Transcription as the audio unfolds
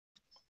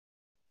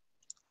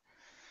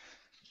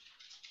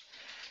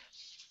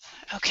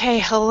Okay,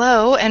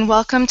 hello and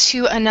welcome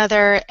to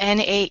another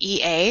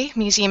NAEA,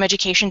 Museum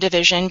Education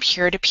Division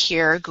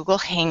Peer-to-Peer Google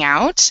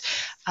Hangout.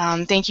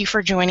 Thank you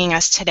for joining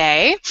us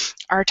today.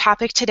 Our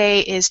topic today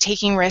is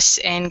taking risks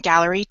in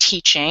gallery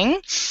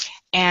teaching.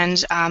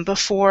 And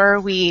before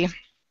we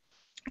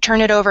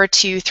turn it over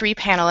to three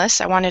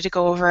panelists, I wanted to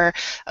go over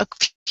a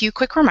few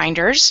quick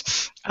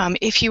reminders.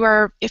 If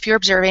you're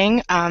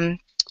observing,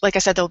 like I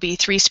said, there'll be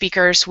three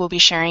speakers who will be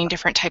sharing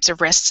different types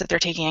of risks that they're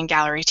taking in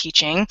gallery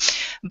teaching.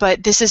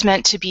 But this is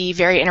meant to be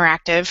very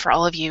interactive for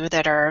all of you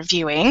that are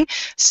viewing.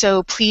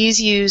 So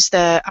please use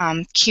the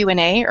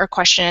Q&A or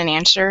question and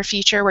answer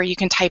feature where you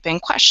can type in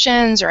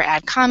questions or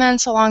add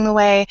comments along the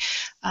way.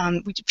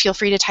 Feel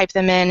free to type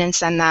them in and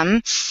send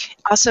them.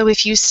 Also,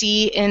 if you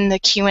see in the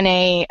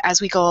Q&A as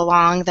we go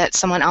along that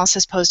someone else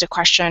has posed a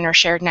question or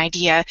shared an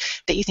idea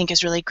that you think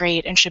is really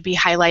great and should be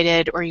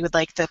highlighted or you would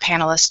like the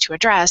panelists to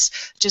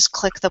address, just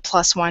click the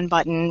 +1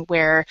 button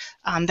where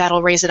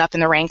that'll raise it up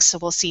in the ranks, so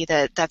we'll see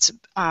that that's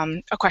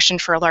a question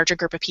for a larger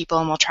group of people,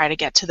 and we'll try to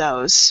get to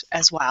those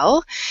as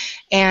well.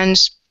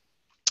 And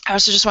I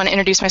also just want to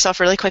introduce myself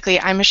really quickly.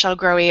 I'm Michelle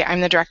Grohe.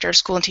 I'm the Director of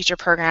School and Teacher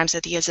Programs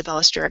at the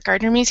Isabella Stewart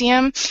Gardner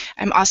Museum.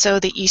 I'm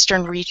also the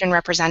Eastern Region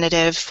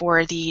Representative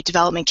for the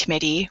Development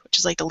Committee, which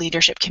is like the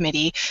leadership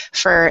committee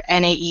for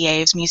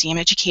NAEA's Museum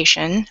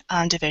Education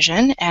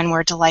Division, and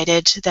we're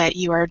delighted that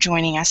you are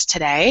joining us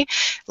today.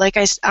 So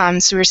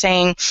we were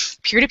saying,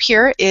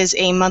 Peer-to-Peer is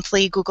a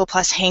monthly Google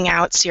Plus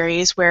Hangout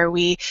series where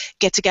we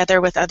get together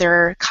with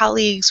other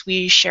colleagues,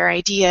 we share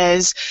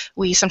ideas,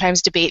 we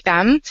sometimes debate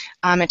them.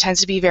 It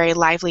tends to be very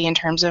lively in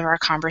terms of our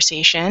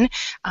conversation,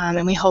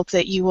 and we hope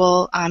that you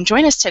will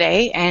join us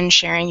today and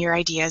sharing your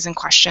ideas and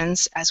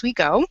questions as we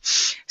go.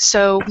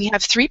 So we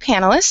have three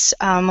panelists.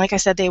 Like I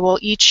said, they will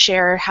each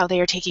share how they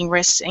are taking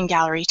risks in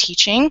gallery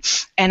teaching,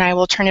 and I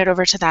will turn it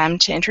over to them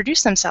to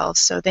introduce themselves.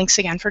 So thanks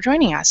again for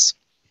joining us.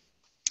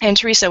 And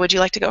Theresa, would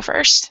you like to go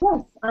first?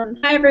 Yes.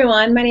 Hi,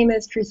 everyone. My name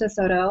is Theresa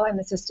Sotto. I'm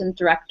Assistant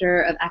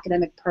Director of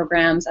Academic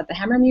Programs at the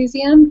Hammer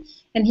Museum.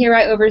 And here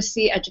I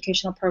oversee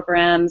educational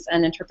programs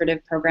and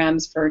interpretive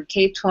programs for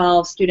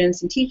K-12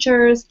 students and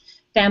teachers,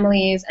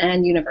 families,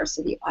 and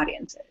university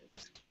audiences.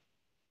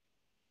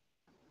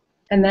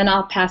 And then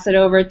I'll pass it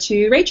over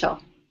to Rachel.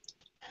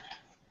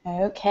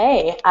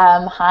 Okay.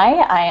 Hi,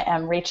 I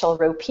am Rachel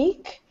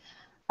Ropeik.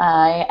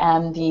 I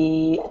am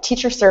the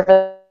Teacher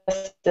Services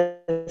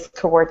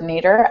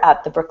Coordinator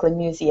at the Brooklyn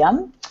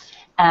Museum,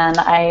 and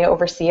I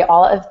oversee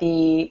all of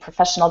the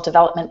professional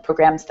development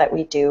programs that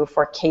we do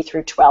for K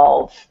through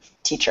 12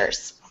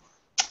 teachers.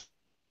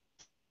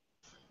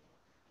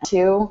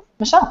 To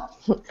Michelle.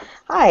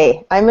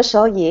 Hi, I'm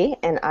Michelle Yee,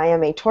 and I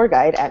am a tour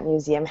guide at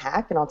Museum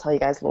Hack, and I'll tell you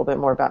guys a little bit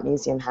more about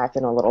Museum Hack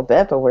in a little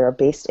bit, but we're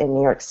based in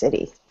New York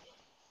City.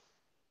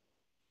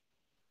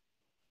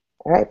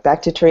 All right,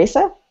 back to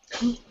Theresa.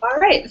 All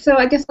right, so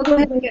I guess I'll go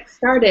ahead and get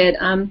started.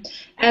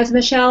 As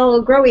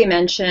Michelle Grohe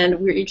mentioned,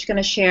 we're each going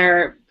to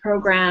share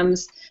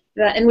programs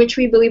in which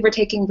we believe we're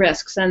taking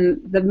risks,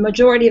 and the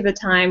majority of the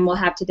time we'll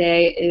have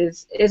today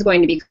is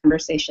going to be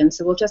conversation,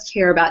 so we'll just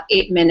hear about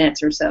 8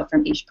 minutes or so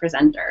from each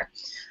presenter.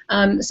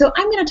 So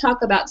I'm going to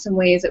talk about some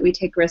ways that we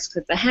take risks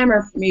at the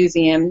Hammer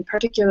Museum,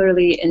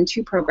 particularly in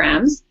two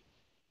programs,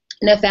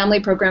 in a family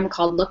program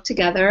called Look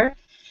Together,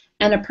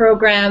 and a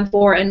program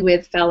for and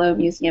with fellow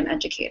museum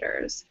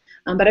educators.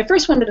 But I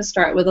first wanted to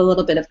start with a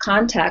little bit of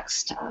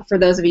context for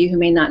those of you who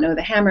may not know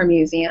the Hammer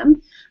Museum.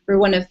 We're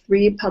one of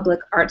 3 public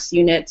arts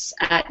units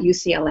at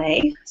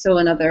UCLA. So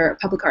another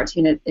public arts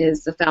unit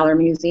is the Fowler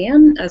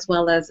Museum, as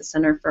well as the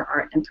Center for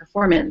Art and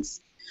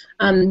Performance.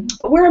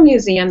 We're a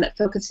museum that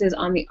focuses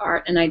on the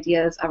art and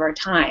ideas of our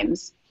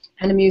times,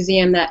 and a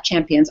museum that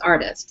champions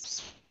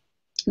artists.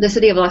 The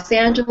city of Los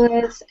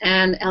Angeles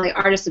and LA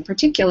artists in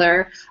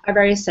particular are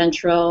very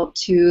central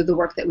to the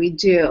work that we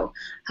do.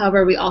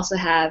 However, we also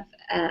have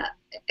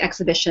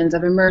exhibitions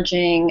of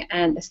emerging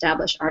and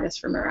established artists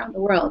from around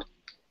the world.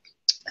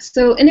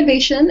 So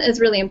innovation is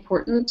really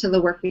important to the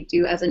work we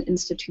do as an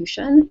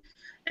institution.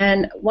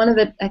 And one of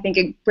the, I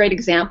think, great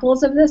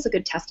examples of this, a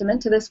good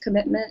testament to this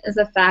commitment, is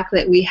the fact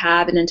that we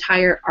have an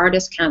entire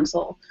artist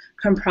council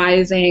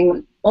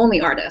comprising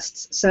only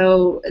artists.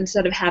 So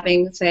instead of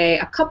having, say,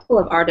 a couple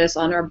of artists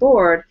on our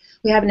board,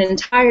 we have an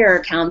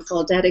entire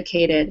council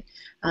dedicated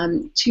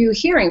to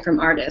hearing from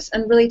artists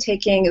and really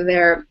taking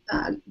their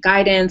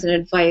guidance and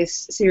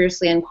advice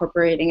seriously,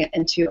 incorporating it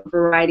into a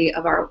variety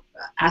of our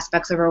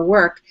aspects of our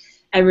work,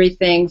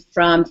 everything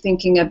from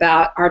thinking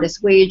about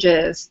artist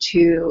wages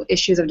to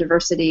issues of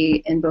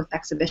diversity in both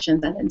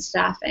exhibitions and in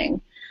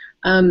staffing.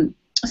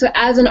 So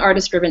as an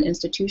artist-driven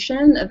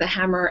institution, the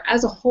Hammer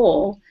as a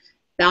whole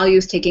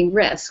values taking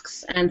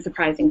risks and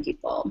surprising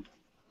people.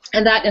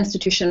 And that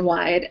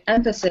institution-wide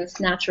emphasis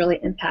naturally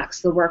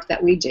impacts the work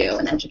that we do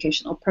in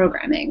educational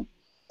programming.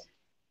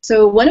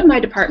 So one of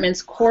my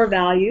department's core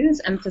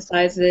values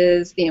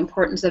emphasizes the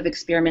importance of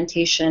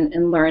experimentation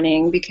in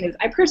learning, because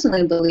I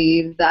personally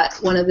believe that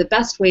one of the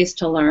best ways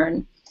to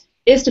learn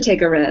is to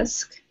take a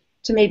risk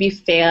to maybe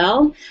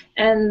fail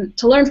and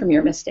to learn from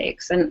your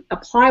mistakes and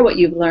apply what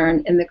you've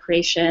learned in the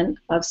creation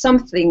of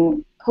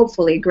something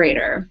hopefully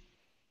greater.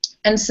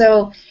 And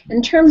so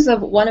in terms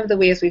of one of the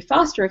ways we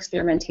foster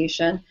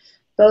experimentation,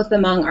 both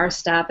among our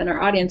staff and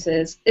our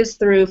audiences, is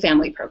through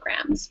family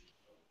programs.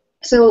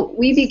 So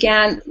we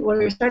began, when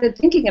we started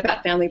thinking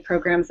about family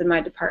programs in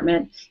my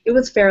department, it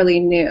was fairly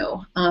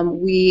new.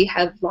 We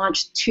have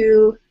launched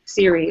 2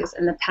 series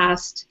in the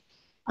past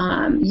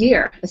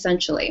year,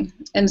 essentially.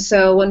 And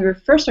so when we were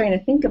first starting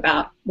to think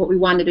about what we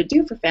wanted to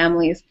do for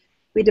families,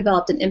 we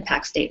developed an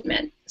impact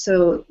statement.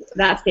 So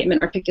that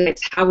statement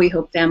articulates how we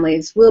hope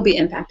families will be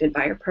impacted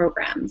by our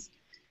programs.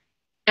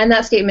 And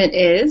that statement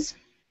is,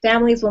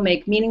 families will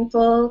make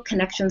meaningful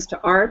connections to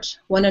art,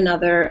 one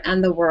another,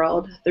 and the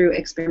world through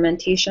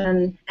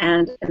experimentation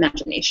and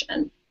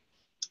imagination.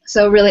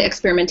 So really,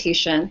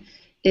 experimentation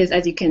is,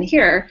 as you can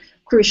hear,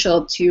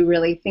 crucial to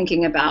really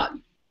thinking about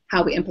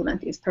how we implement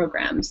these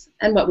programs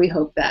and what we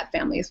hope that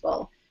families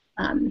will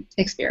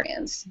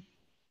experience.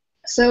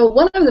 So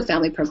one of the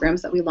family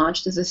programs that we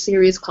launched is a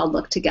series called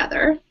Look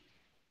Together.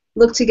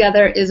 Look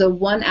Together is a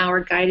 1-hour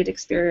guided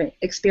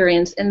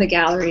experience in the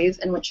galleries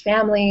in which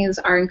families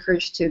are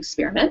encouraged to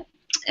experiment,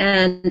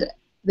 and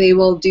they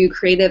will do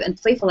creative and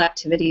playful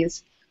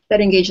activities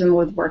that engage them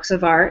with works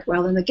of art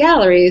while in the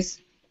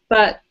galleries.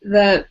 But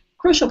the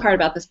crucial part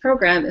about this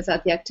program is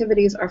that the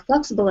activities are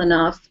flexible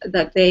enough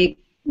that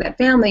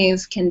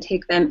families can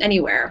take them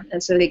anywhere,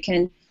 and so they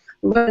can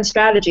learn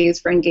strategies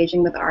for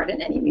engaging with art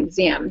in any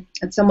museum.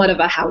 It's somewhat of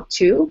a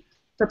how-to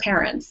for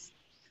parents.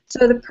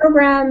 So the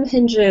program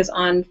hinges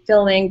on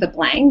filling the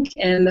blank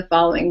in the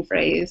following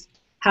phrase,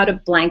 how to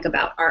blank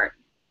about art.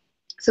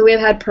 So we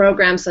have had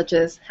programs such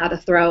as how to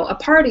throw a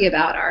party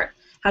about art,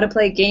 how to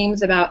play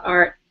games about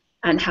art,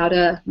 and how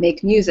to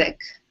make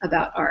music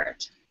about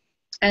art.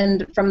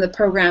 And from the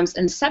program's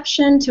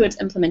inception to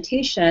its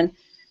implementation,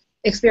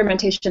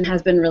 experimentation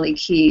has been really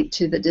key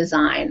to the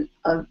design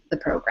of the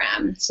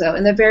program. So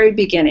in the very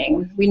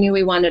beginning, we knew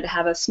we wanted to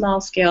have a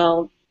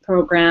small-scale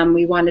program.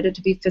 We wanted it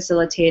to be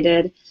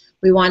facilitated.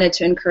 We wanted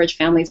to encourage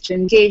families to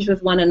engage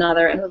with one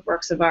another and with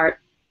works of art.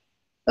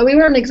 But we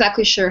weren't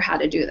exactly sure how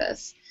to do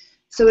this.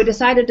 So we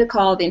decided to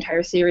call the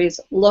entire series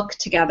Look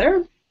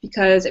Together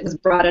because it was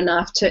broad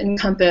enough to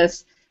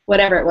encompass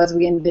whatever it was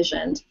we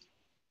envisioned.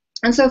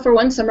 And so for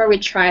one summer, we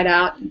tried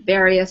out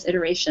various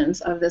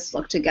iterations of this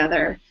Look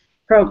Together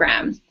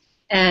program,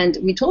 and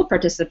we told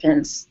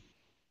participants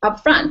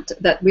up front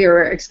that we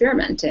were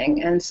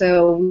experimenting, and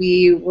so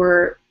we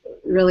were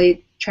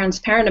really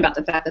transparent about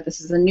the fact that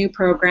this is a new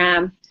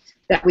program,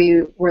 that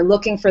we were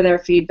looking for their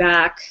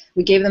feedback.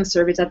 We gave them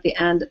surveys at the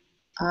end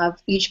of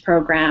each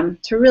program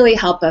to really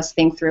help us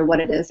think through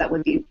what it is that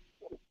would be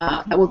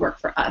that would work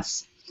for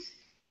us.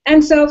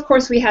 And so, of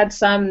course, we had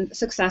some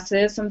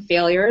successes, some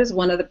failures.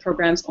 One of the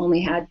programs only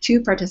had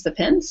 2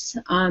 participants.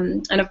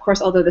 And of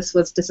course, although this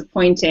was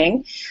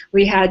disappointing,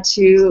 we had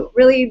to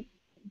really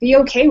be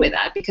okay with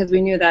that because we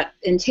knew that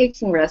in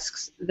taking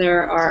risks,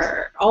 there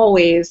are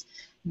always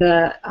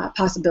the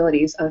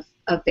possibilities of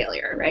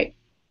failure, right?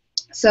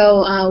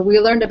 So we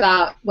learned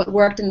about what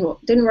worked and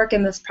what didn't work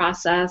in this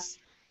process.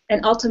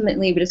 And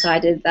ultimately, we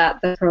decided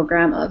that the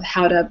program of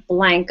how to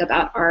blank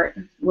about art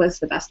was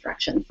the best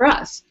direction for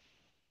us.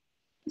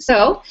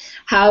 So,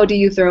 how do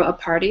you throw a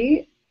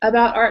party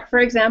about art, for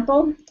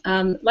example?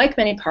 Like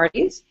many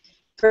parties,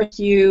 first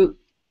you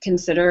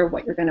consider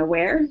what you're going to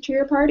wear to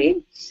your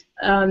party.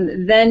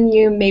 Then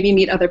you maybe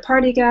meet other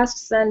party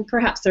guests, and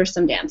perhaps there's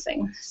some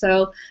dancing.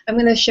 So I'm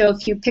going to show a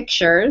few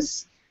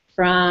pictures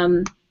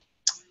from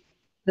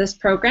this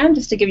program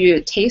just to give you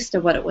a taste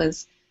of what it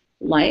was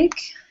like.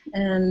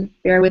 And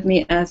bear with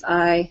me as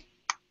I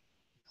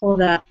pull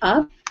that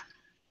up.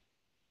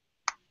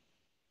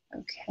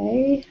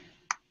 Okay.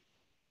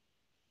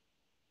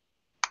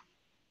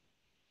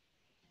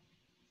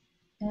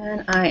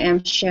 And I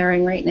am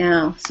sharing right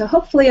now. So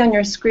hopefully on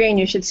your screen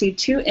you should see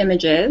 2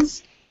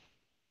 images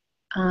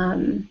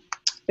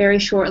very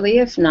shortly,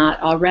 if not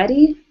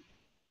already.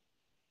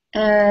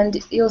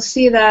 And you'll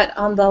see that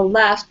on the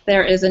left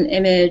there is an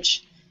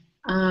image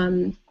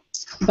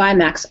by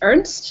Max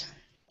Ernst,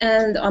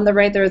 and on the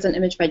right there is an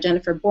image by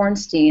Jennifer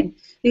Bornstein.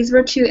 These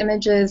were 2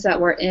 images that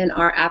were in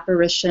our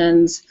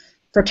Apparitions,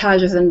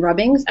 Frottages and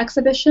Rubbings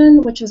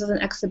exhibition, which is an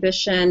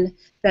exhibition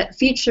that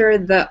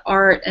featured the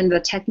art and the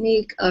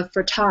technique of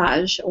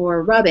frottage,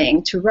 or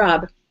rubbing, to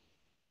rub,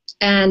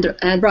 and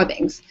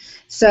rubbings.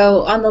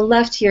 So on the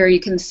left here you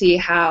can see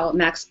how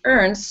Max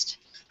Ernst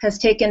has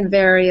taken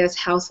various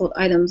household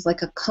items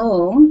like a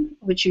comb,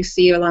 which you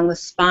see along the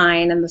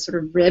spine and the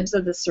sort of ribs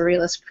of the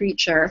surrealist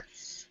creature,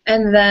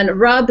 and then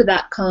rubbed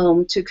that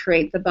comb to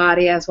create the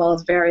body as well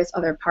as various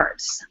other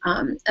parts.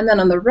 And then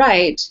on the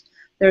right,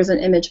 there's an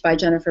image by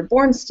Jennifer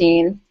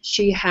Bornstein.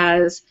 She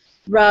has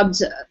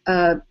rubbed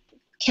a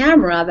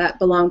camera that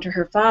belonged to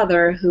her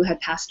father who had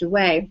passed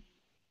away.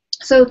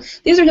 So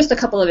these are just a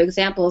couple of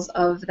examples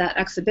of that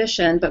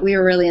exhibition, but we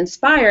were really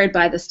inspired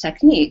by this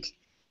technique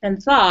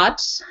and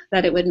thought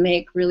that it would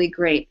make really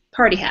great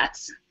party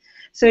hats.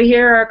 So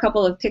here are a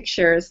couple of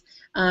pictures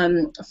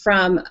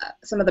from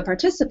some of the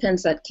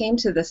participants that came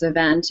to this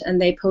event,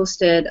 and they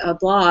posted a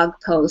blog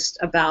post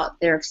about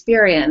their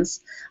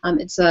experience.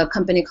 It's a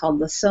company called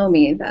the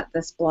Somi that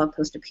this blog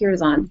post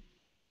appears on.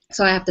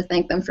 So I have to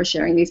thank them for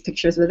sharing these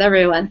pictures with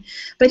everyone.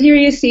 But here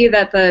you see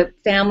that the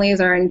families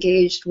are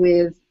engaged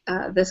with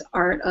this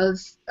art of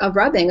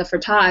rubbing, of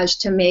frottage,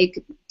 to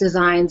make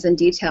designs and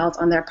details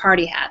on their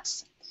party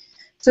hats.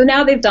 So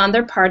now they've donned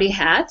their party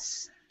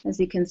hats, as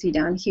you can see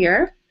down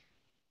here.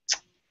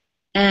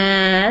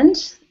 And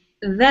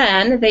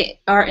then they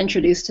are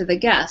introduced to the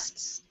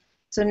guests.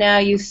 So now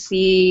you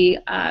see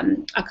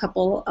a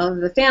couple of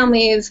the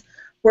families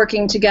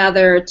working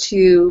together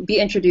to be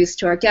introduced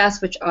to our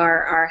guests, which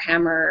are our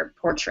Hammer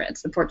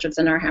portraits, the portraits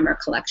in our Hammer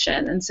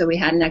collection. And so we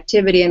had an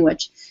activity in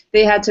which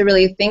they had to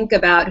really think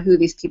about who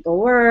these people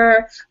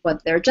were,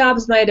 what their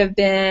jobs might have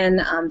been,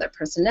 their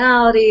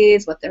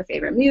personalities, what their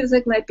favorite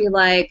music might be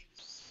like.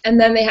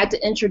 And then they had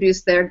to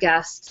introduce their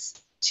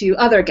guests to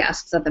other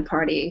guests at the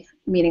party,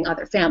 meaning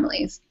other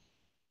families.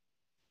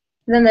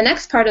 And then the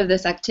next part of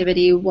this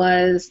activity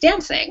was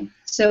dancing.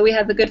 So we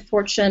had the good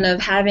fortune of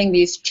having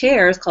these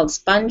chairs called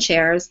spun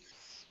chairs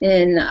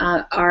in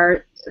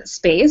our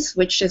space,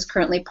 which is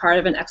currently part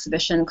of an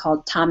exhibition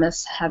called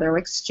Thomas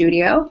Heatherwick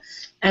Studio.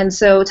 And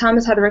so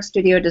Thomas Heatherwick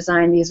Studio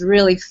designed these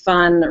really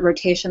fun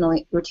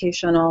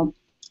rotational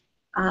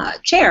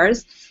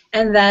chairs.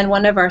 And then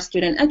one of our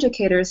student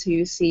educators, who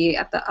you see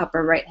at the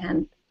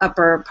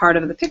upper part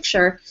of the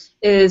picture,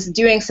 is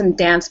doing some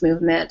dance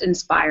movement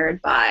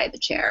inspired by the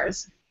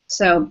chairs.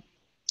 So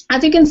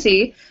as you can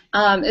see,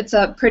 it's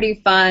a pretty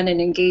fun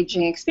and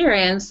engaging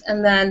experience,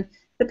 and then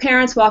the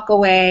parents walk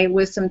away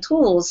with some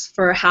tools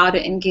for how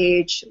to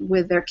engage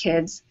with their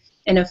kids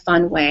in a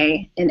fun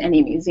way in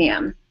any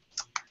museum.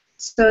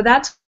 So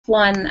that's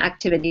one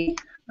activity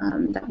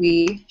that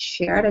we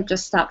shared. I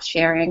just stopped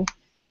sharing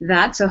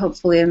that, so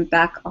hopefully I'm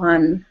back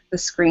on the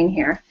screen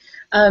here.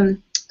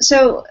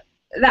 So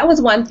that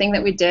was one thing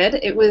that we did.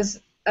 It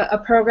was a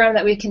program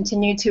that we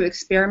continue to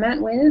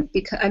experiment with,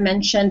 because I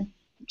mentioned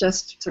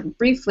just sort of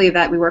briefly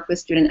that we work with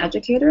student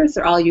educators.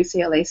 They're all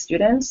UCLA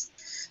students.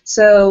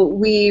 So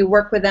we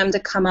work with them to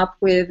come up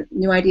with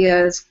new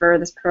ideas for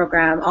this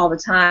program all the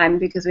time,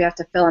 because we have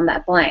to fill in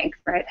that blank,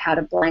 right? How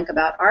to blank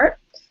about art.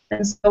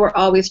 And so we're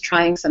always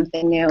trying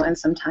something new, and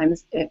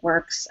sometimes it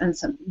works and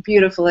some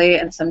beautifully,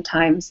 and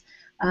sometimes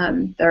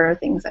there are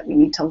things that we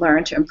need to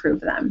learn to improve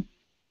them.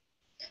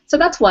 So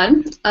that's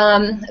one.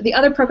 The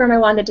other program I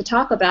wanted to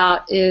talk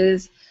about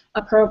is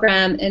a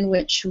program in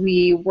which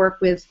we work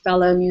with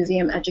fellow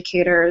museum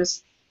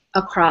educators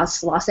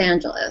across Los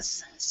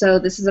Angeles. So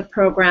this is a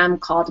program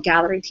called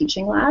Gallery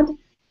Teaching Lab,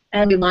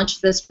 and we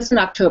launched this just in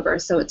October,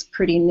 so it's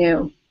pretty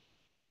new.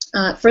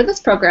 For this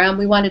program,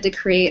 we wanted to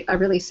create a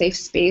really safe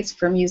space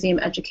for museum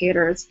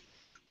educators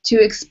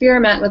to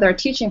experiment with our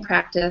teaching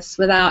practice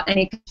without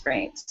any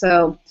constraints.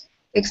 So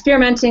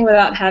experimenting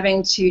without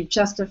having to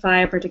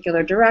justify a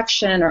particular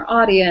direction or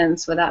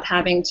audience, without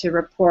having to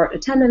report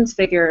attendance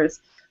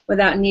figures,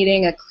 without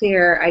needing a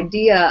clear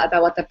idea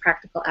about what the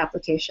practical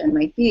application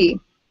might be.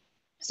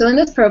 So in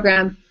this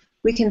program,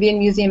 we convene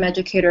museum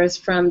educators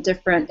from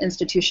different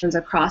institutions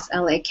across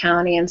LA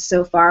County, and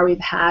so far we've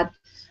had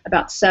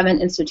about 7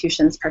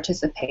 institutions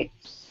participate.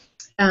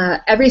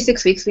 Every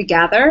 6 weeks we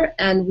gather,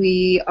 and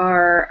we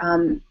are,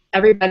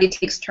 everybody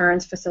takes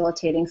turns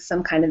facilitating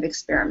some kind of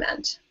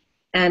experiment.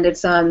 And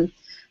has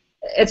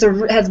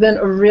been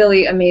a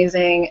really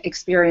amazing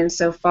experience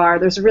so far.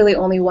 There's really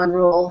only one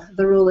rule.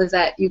 The rule is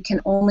that you can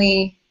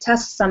only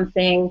test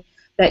something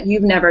that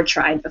you've never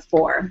tried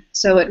before.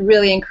 So it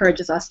really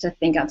encourages us to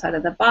think outside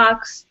of the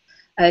box.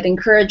 It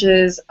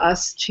encourages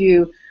us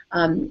to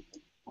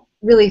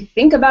really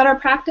think about our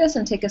practice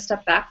and take a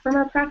step back from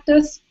our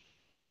practice.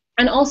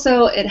 And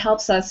also it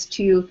helps us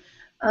to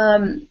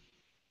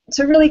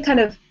really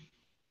kind of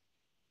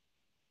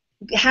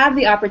have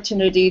the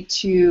opportunity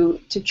to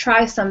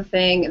try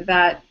something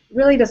that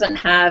really doesn't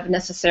have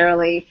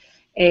necessarily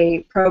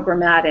a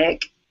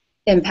programmatic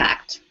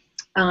impact.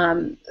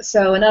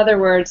 So in other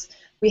words,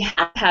 we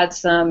have had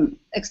some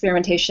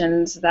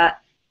experimentations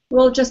that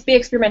will just be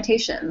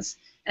experimentations,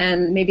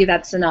 and maybe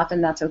that's enough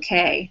and that's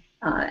okay.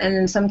 And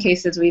in some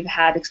cases we've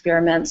had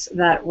experiments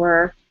that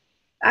were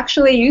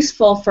actually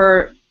useful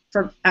for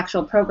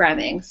actual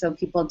programming, so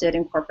people did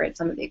incorporate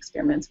some of the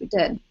experiments we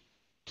did.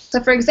 So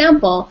for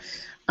example,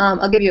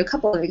 I'll give you a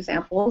couple of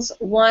examples.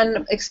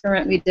 One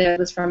experiment we did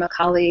was from a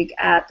colleague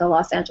at the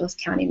Los Angeles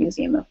County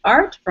Museum of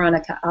Art,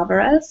 Veronica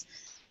Alvarez.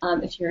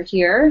 If you're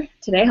here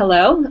today,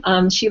 hello.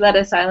 She led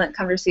a silent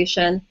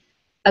conversation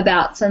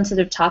about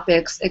sensitive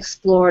topics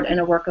explored in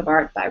a work of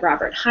art by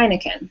Robert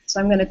Heineken.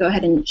 So I'm going to go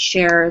ahead and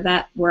share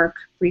that work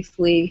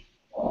briefly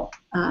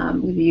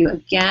with you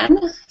again.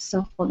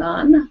 So hold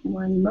on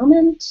one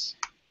moment.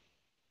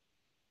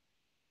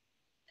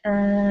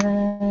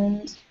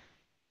 And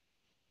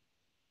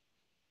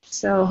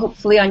so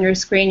hopefully on your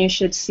screen you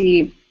should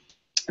see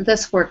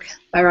this work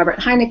by Robert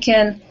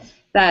Heineken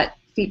that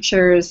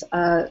features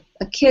a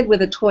kid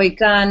with a toy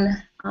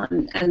gun,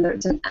 and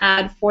there's an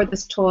ad for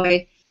this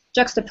toy,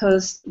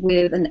 juxtaposed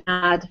with an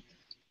ad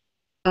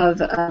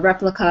of a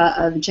replica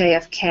of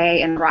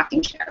JFK in a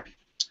rocking chair.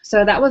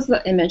 So that was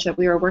the image that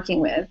we were working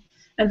with.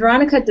 And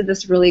Veronica did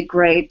this really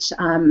great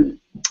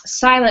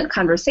silent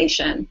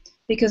conversation,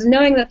 because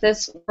knowing that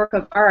this work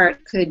of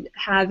art could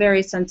have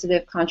very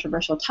sensitive,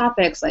 controversial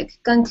topics like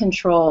gun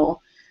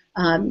control,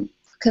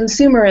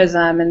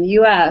 consumerism in the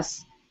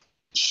US,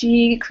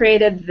 she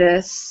created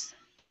this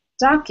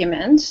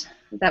document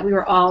that we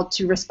were all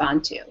to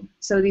respond to.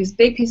 So these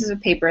big pieces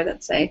of paper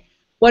that say,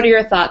 what are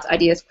your thoughts,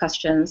 ideas,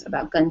 questions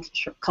about gun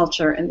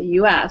culture in the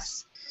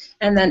US?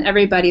 And then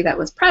everybody that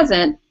was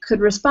present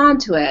could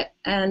respond to it,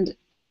 and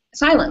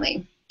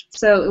silently.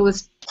 So it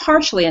was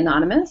partially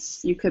anonymous.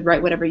 You could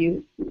write whatever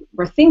you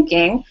were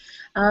thinking,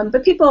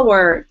 but people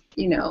were,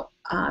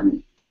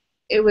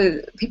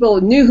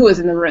 people knew who was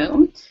in the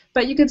room,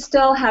 but you could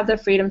still have the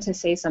freedom to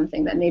say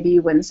something that maybe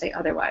you wouldn't say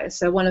otherwise.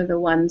 So one of the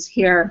ones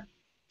here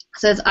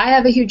says, I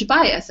have a huge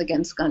bias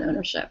against gun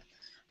ownership,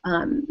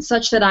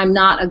 such that I'm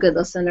not a good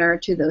listener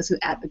to those who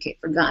advocate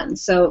for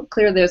guns. So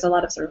clearly there's a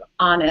lot of sort of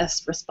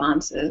honest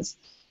responses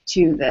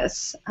to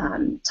this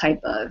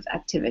type of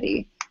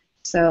activity.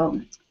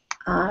 So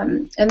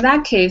in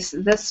that case,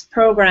 this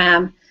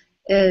program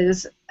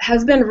has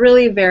been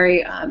really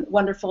very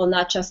wonderful,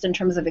 not just in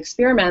terms of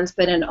experiments,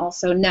 but in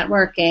also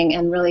networking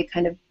and really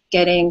kind of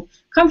getting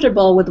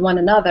comfortable with one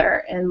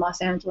another in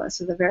Los Angeles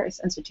with the various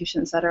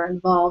institutions that are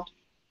involved.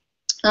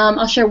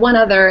 I'll share one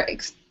other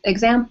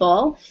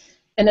example.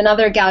 In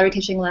another gallery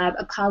teaching lab,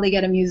 a colleague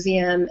at a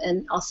museum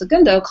in El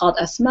Segundo called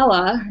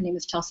Esmela, her name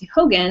is Chelsea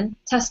Hogan,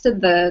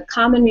 tested the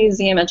common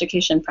museum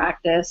education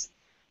practice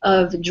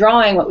of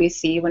drawing what we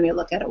see when we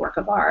look at a work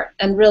of art,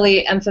 and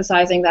really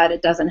emphasizing that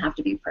it doesn't have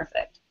to be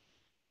perfect.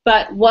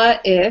 But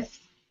what if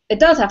it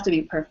does have to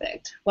be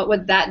perfect? What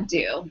would that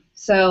do?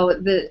 So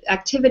the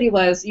activity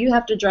was, you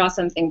have to draw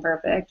something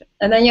perfect,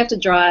 and then you have to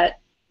draw it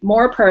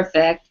more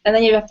perfect, and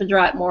then you have to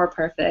draw it more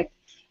perfect,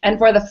 and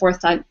for the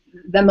fourth time,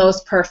 the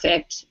most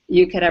perfect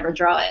you could ever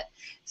draw it.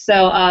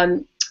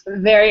 So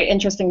very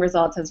interesting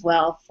results as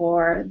well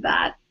for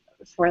that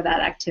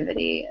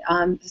activity.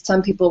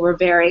 Some people were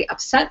very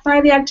upset by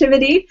the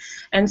activity,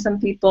 and some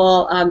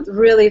people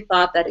really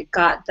thought that it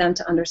got them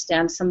to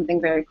understand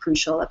something very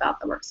crucial about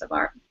the works of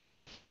art.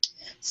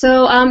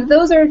 So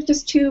those are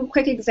just two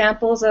quick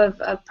examples of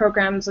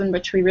programs in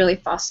which we really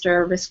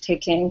foster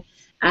risk-taking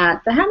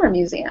at the Hammer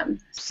Museum.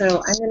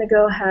 So I'm going to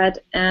go ahead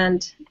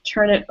and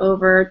turn it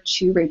over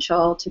to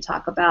Rachel to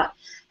talk about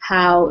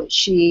how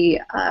she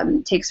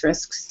takes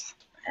risks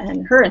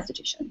in her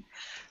institution.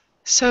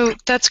 So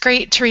that's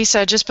great,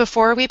 Theresa. Just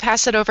before we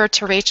pass it over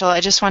to Rachel,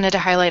 I just wanted to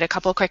highlight a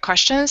couple quick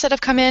questions that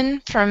have come in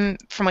from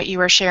what you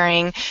were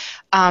sharing.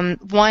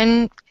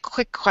 One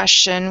quick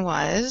question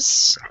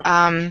was,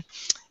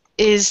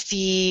 is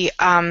the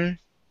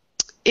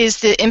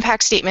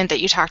impact statement that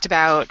you talked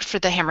about for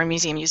the Hammer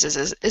Museum uses,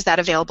 is that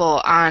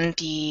available on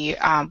the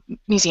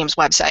museum's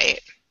website?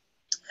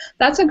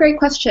 That's a great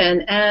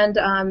question,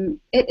 and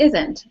it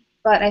isn't,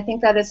 but I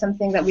think that is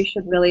something that we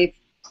should really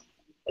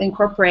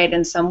incorporate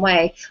in some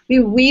way. We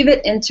weave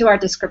it into our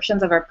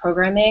descriptions of our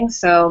programming,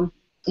 so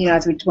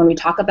when we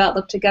talk about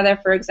Look Together,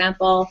 for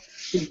example,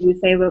 we do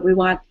say that we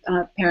want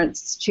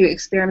parents to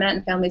experiment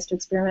and families to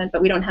experiment,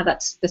 but we don't have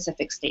that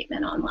specific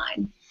statement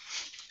online.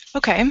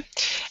 Okay,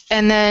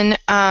 and then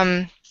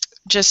I'm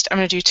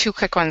going to do two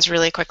quick ones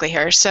really quickly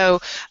here. So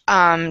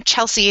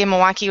Chelsea in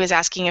Milwaukee was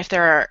asking if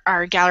there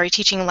are gallery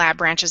teaching lab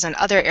branches in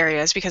other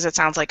areas, because it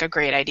sounds like a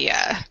great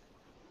idea.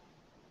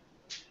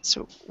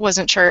 So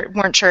weren't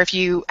sure if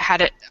you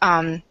had it,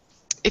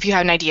 if you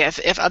had an idea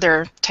if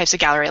other types of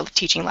gallery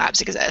teaching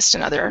labs exist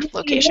in other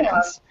locations.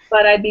 Yeah,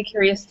 but I'd be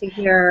curious to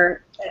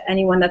hear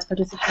anyone that's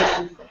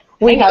participating.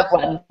 We have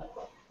one.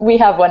 We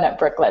have one at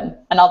Brooklyn,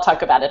 and I'll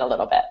talk about it a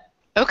little bit.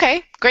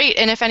 Okay, great.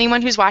 And if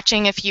anyone who's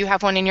watching, if you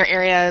have one in your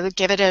area,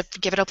 give it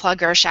a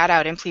plug or a shout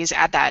out, and please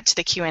add that to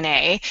the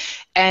Q&A.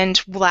 And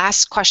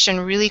last question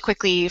really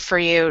quickly for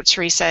you,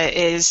 Theresa,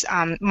 is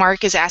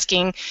Mark is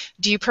asking,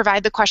 do you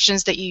provide the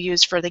questions that you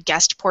use for the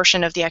guest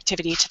portion of the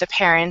activity to the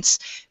parents,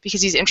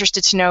 because he's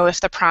interested to know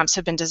if the prompts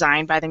have been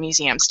designed by the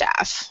museum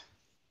staff?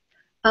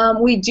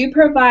 We do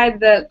provide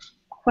the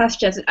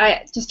questions.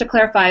 Just to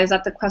clarify, is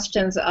that the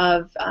questions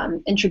of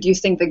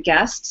introducing the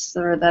guests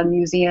or the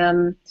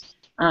museum,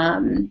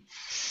 the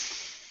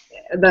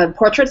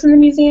portraits in the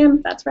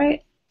museum? That's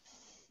right,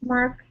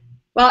 Mark?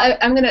 Well,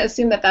 I'm going to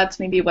assume that that's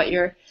maybe what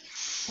you're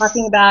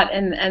talking about.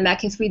 And in that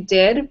case, we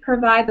did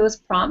provide those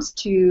prompts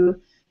to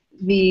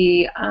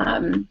the,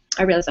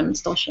 I realize I'm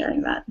still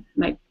sharing that,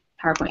 my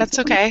PowerPoint. That's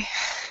okay.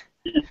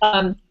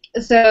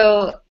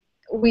 So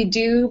we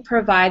do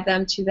provide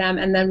them to them,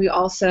 and then we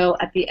also,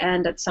 at the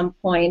end, at some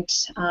point,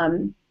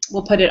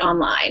 we'll put it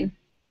online.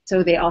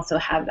 So they also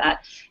have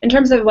that. In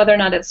terms of whether or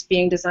not it's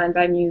being designed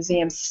by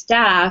museum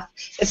staff,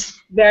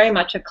 it's very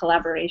much a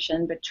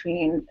collaboration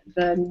between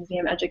the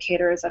museum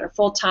educators that are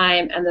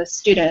full-time and the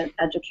student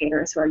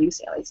educators who are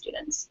UCLA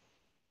students.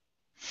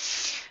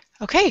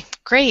 Okay,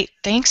 great.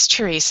 Thanks,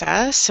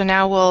 Theresa. So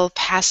now we'll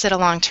pass it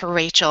along to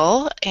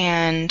Rachel,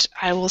 and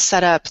I will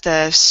set up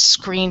the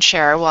screen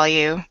share while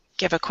you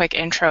give a quick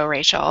intro,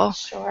 Rachel.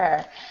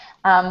 Sure.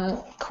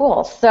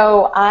 Cool.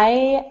 So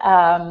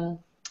I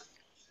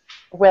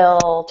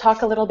will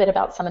talk a little bit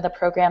about some of the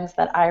programs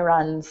that I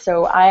run.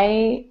 So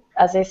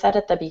as I said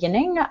at the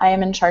beginning, I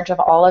am in charge of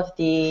all of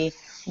the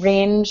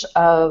range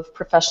of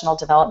professional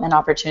development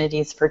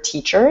opportunities for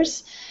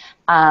teachers.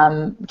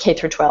 K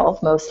through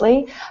 12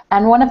 mostly.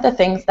 And one of the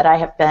things that I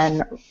have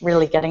been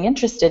really getting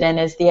interested in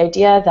is the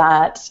idea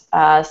that,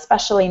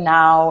 especially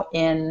now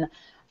in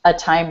a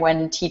time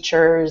when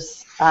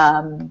teachers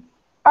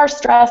are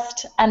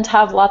stressed and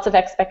have lots of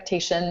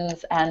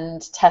expectations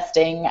and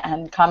testing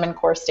and Common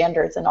Core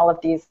standards and all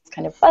of these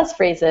kind of buzz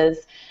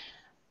phrases,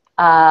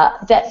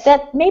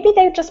 that maybe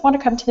they just want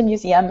to come to the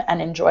museum and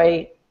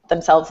enjoy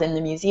themselves in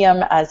the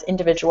museum as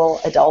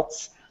individual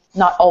adults,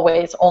 not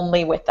always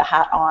only with the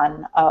hat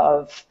on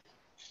of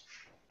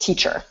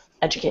teacher,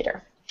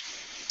 educator.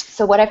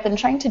 So what I've been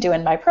trying to do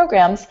in my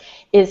programs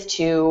is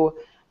to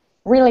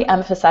really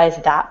emphasize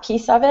that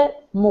piece of it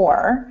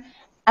more,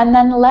 and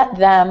then let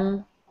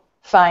them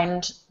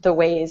find the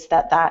ways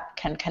that that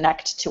can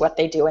connect to what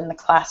they do in the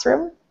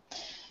classroom.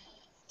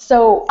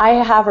 So I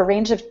have a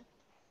range of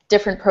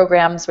different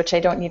programs, which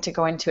I don't need to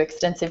go into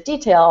extensive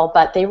detail,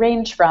 but they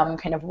range from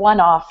kind of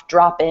one-off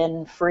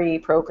drop-in free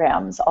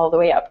programs all the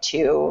way up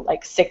to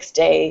like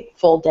 6-day,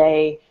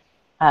 full-day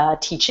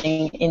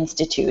teaching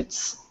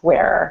institutes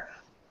where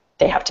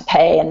they have to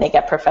pay and they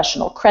get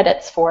professional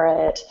credits for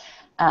it.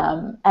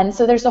 And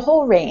so there's a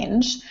whole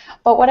range,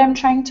 but what I'm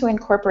trying to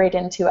incorporate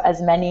into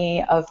as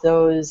many of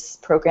those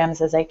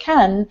programs as I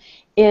can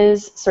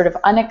is sort of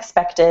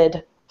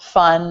unexpected,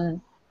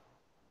 fun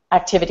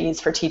activities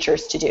for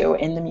teachers to do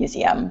in the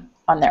museum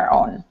on their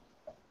own.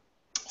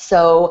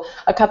 So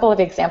a couple of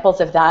examples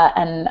of that,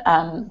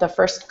 and the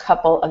first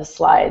couple of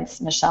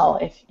slides, Michelle,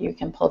 if you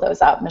can pull those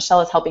up.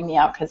 Michelle is helping me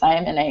out because I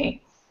am in a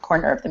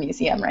corner of the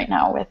museum right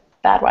now with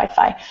bad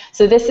Wi-Fi.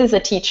 So this is a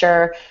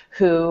teacher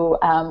who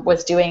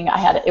was doing,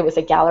 it was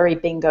a gallery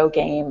bingo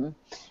game,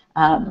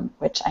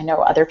 which I know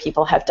other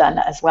people have done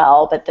as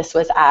well, but this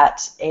was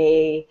at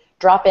a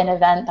drop-in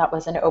event that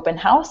was an open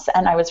house,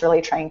 and I was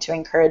really trying to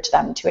encourage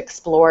them to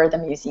explore the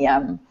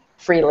museum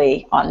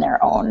freely on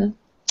their own.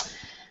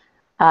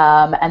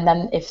 And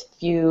then if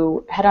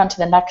you head on to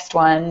the next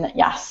one,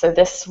 yeah, so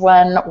this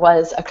one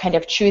was a kind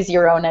of choose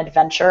your own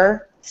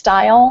adventure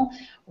style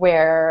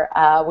where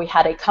we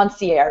had a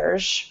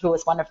concierge who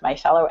was one of my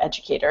fellow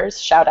educators.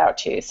 Shout out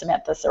to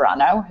Samantha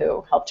Serrano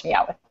who helped me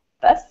out with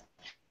this.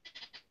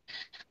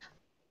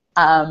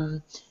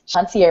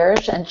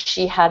 Concierge, and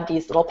she had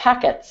these little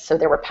packets. So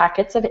there were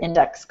packets of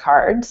index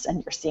cards,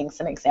 and you're seeing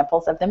some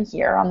examples of them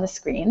here on the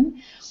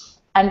screen.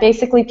 And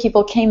basically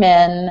people came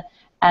in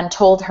and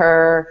told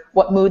her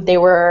what mood they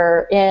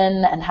were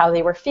in and how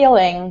they were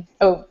feeling.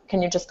 Oh,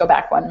 can you just go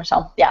back one,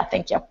 Michelle? Yeah,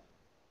 thank you.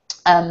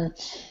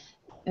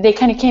 They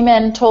kind of came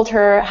in, told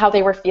her how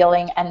they were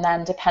feeling, and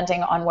then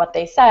depending on what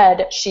they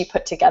said, she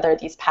put together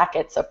these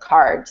packets of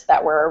cards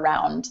that were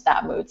around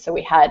that mood. So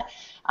we had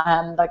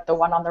like the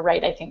one on the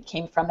right, I think,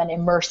 came from an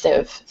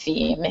immersive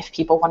theme. If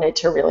people wanted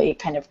to really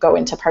kind of go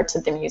into parts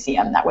of the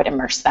museum that would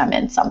immerse them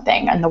in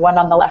something. And the one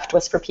on the left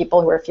was for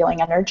people who were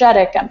feeling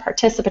energetic and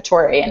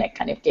participatory, and it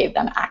kind of gave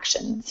them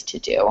actions to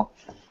do.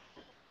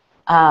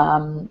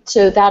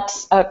 So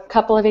that's a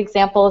couple of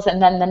examples.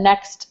 And then the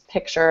next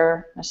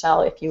picture,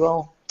 Michelle, if you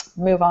will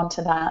move on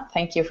to that.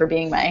 Thank you for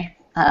being my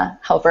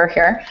helper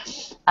here.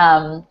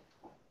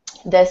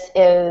 This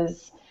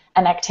is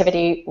an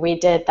activity we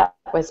did that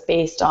was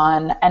based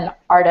on an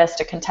artist,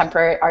 a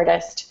contemporary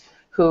artist,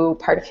 who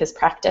part of his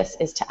practice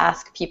is to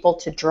ask people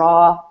to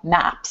draw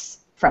maps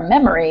from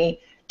memory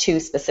to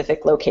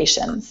specific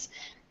locations.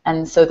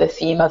 And so the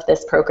theme of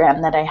this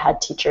program that I had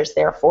teachers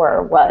there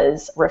for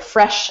was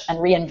refresh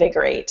and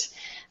reinvigorate.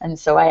 And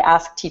so I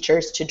asked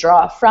teachers to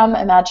draw from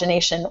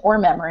imagination or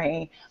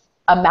memory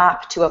a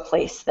map to a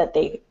place that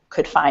they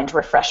could find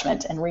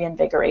refreshment and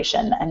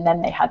reinvigoration. And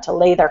then they had to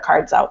lay their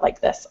cards out like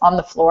this on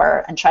the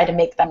floor and try to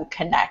make them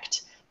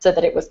connect so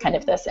that it was kind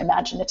of this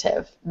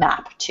imaginative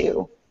map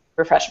to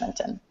refreshment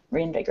and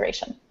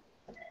reinvigoration.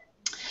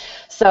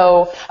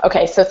 So,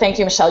 okay, so thank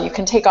you, Michelle. You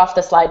can take off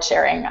the slide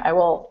sharing. I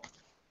will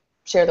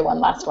share the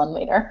last one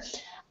later.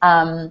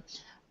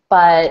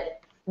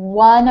 But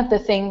one of the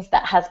things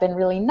that has been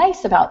really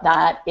nice about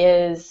that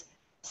is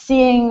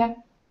seeing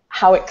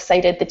how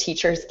excited the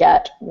teachers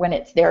get when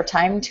it's their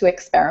time to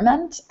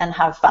experiment and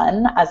have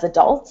fun as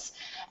adults.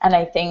 And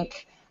I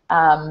think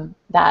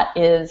that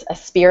is a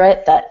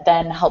spirit that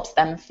then helps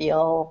them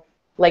feel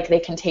like they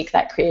can take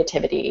that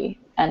creativity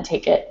and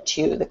take it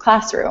to the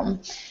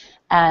classroom.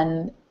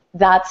 And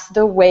that's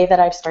the way that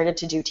I've started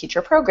to do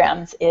teacher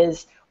programs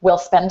is we'll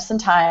spend some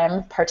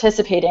time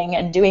participating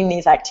and doing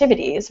these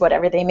activities,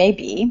 whatever they may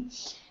be.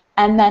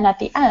 And then at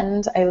the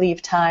end, I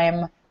leave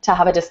time to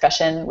have a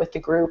discussion with the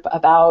group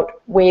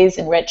about ways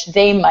in which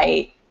they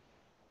might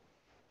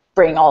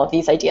bring all of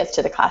these ideas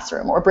to the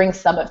classroom, or bring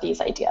some of these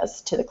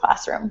ideas to the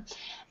classroom.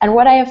 And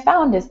what I have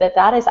found is that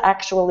that is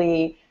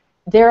actually,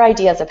 their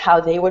ideas of how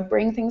they would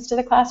bring things to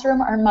the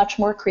classroom are much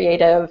more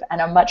creative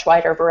and a much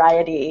wider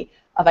variety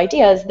of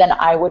ideas than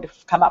I would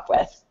come up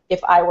with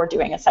if I were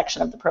doing a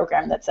section of the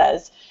program that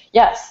says,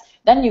 yes,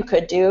 then you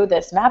could do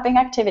this mapping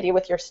activity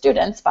with your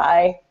students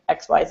by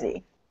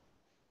XYZ.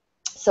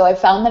 So I've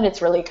found that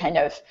it's really kind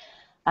of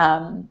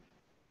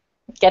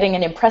getting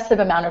an impressive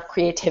amount of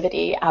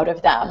creativity out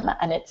of them,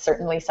 and it's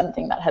certainly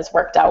something that has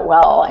worked out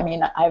well. I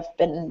mean, I've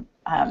been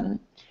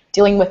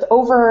dealing with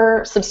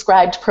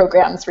oversubscribed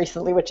programs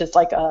recently, which is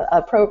like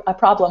a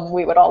problem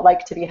we would all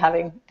like to be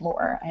having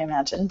more, I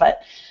imagine,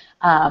 but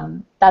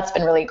that's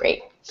been really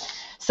great.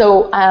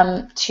 So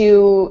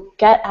to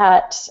get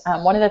at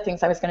one of the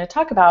things I was going to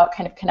talk about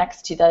kind of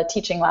connects to the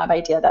teaching lab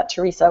idea that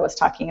Theresa was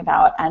talking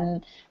about,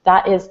 and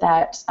that is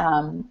that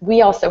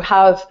we also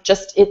have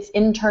it's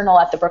internal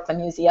at the Brooklyn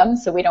Museum,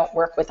 so we don't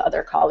work with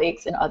other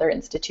colleagues in other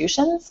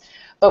institutions,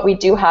 but we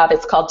do have,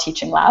 it's called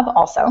Teaching Lab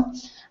also,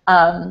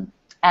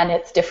 and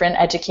it's different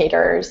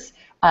educators.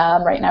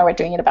 Right now we're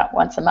doing it about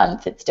once a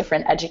month. It's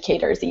different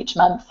educators each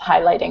month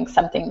highlighting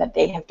something that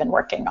they have been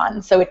working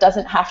on. So it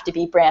doesn't have to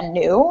be brand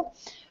new,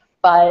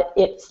 but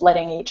it's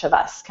letting each of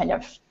us kind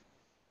of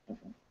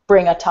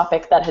bring a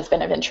topic that has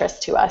been of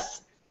interest to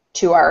us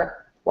to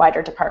our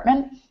wider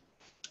department.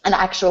 And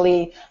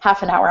actually,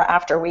 half an hour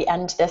after we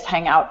end this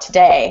Hangout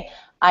today,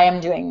 I am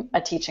doing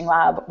a teaching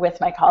lab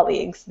with my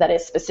colleagues that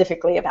is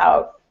specifically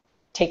about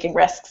taking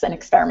risks and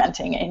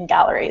experimenting in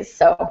galleries.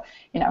 So,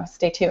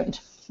 stay tuned.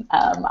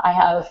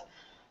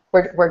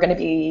 We're going to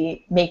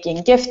be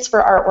making gifts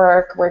for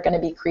artwork. We're going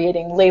to be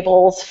creating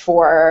labels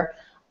for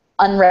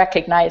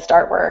unrecognized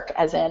artwork,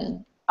 as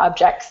in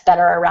objects that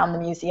are around the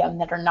museum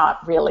that are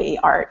not really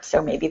art.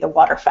 So maybe the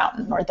water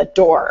fountain or the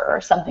door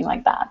or something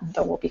like that.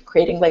 So we'll be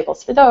creating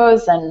labels for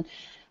those, and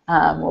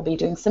we'll be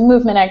doing some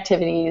movement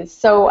activities.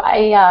 So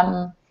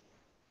I'm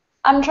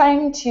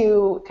trying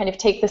to kind of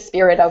take the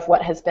spirit of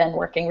what has been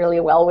working really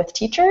well with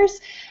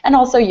teachers and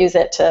also use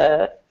it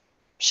to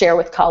share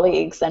with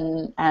colleagues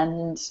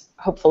and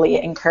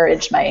hopefully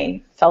encourage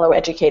my fellow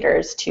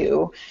educators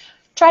to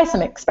try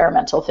some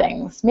experimental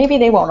things. Maybe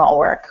they won't all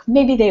work,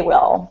 maybe they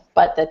will,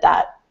 but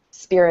that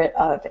spirit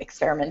of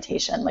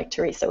experimentation, like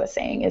Theresa was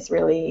saying, is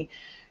really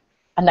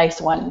a nice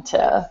one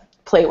to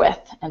play with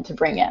and to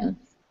bring in.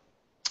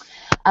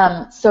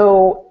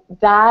 So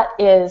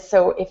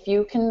if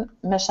you can,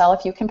 Michelle,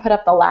 if you can put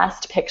up the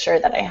last picture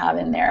that I have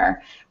in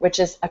there, which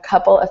is a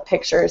couple of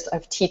pictures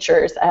of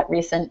teachers at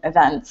recent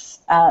events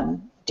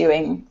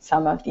doing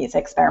some of these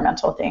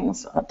experimental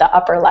things. The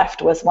upper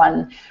left was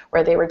one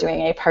where they were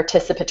doing a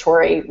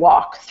participatory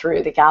walk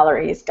through the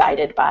galleries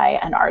guided by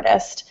an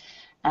artist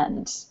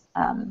and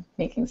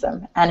making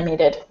some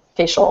animated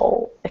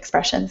facial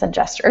expressions and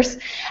gestures.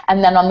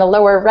 And then on the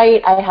lower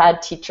right, I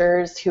had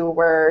teachers who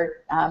were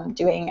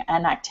doing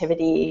an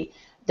activity.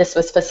 This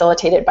was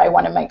facilitated by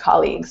one of my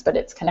colleagues, but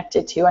it's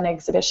connected to an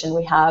exhibition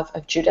we have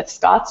of Judith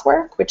Scott's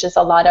work, which is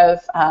a lot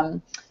of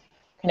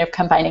kind of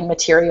combining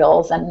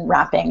materials and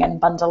wrapping and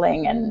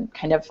bundling and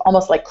kind of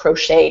almost like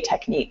crochet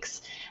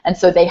techniques. And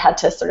so they had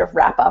to sort of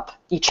wrap up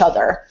each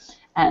other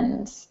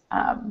and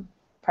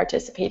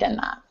participate in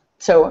that.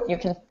 So you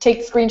can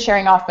take screen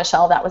sharing off,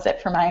 Michelle. That was it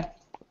for my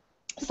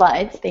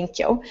slides. Thank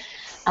you.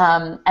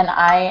 And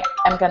I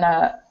am going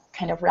to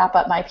kind of wrap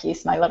up my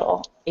piece. My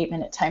little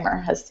 8-minute timer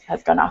has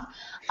gone off.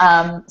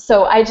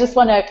 So I just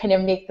want to kind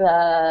of make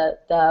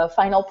the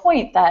final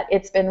point that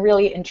it's been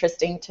really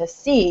interesting to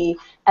see,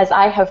 as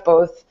I have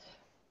both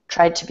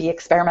tried to be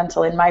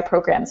experimental in my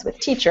programs with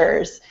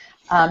teachers,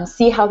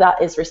 see how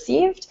that is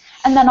received,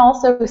 and then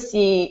also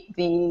see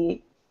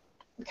the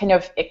kind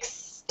of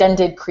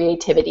extended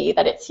creativity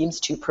that it seems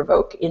to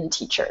provoke in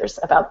teachers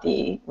about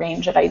the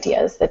range of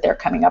ideas that they're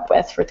coming up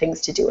with for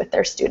things to do with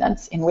their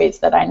students in ways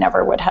that I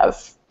never would have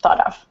thought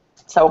of.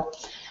 So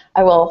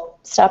I will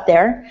stop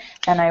there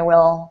and I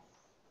will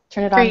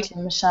turn it on to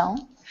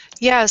Michelle.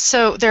 Yeah,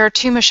 so there are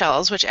two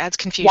Michelles, which adds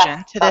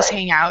confusion to this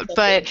Hangout,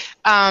 but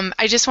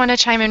I just want to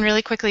chime in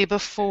really quickly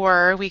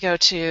before we go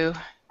to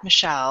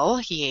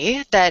Michelle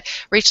Yee, that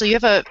Rachel, you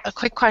have a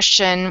quick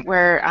question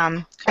where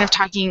kind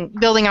of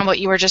building on what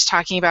you were just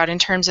talking about in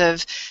terms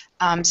of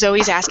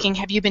Zoe's asking,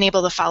 have you been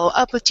able to follow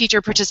up with teacher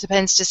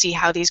participants to see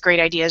how these great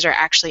ideas are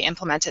actually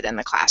implemented in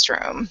the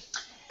classroom?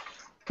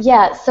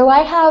 Yeah, so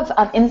I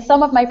have, in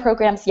some of my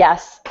programs,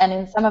 yes, and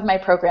in some of my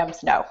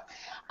programs, no.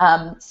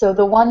 So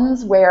the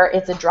ones where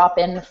it's a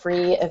drop-in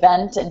free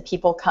event and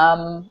people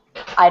come,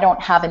 I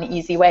don't have an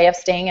easy way of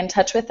staying in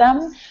touch with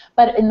them.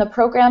 But in the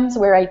programs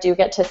where I do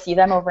get to see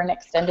them over an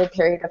extended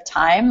period of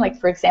time, like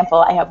for example,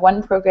 I have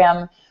one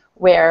program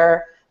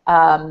where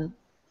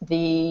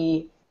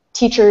the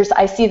teachers,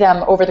 I see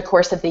them over the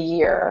course of the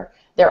year,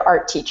 they're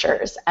art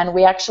teachers, and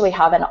we actually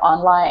have an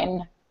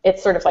online,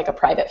 it's sort of like a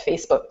private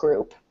Facebook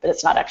group, but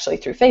it's not actually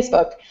through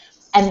Facebook,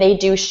 and they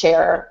do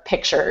share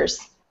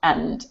pictures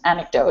and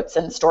anecdotes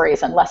and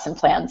stories and lesson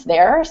plans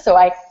there. So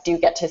I do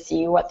get to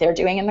see what they're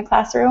doing in the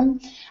classroom.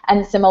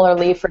 And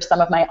similarly, for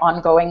some of my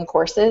ongoing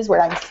courses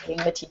where I'm seeing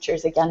the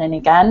teachers again and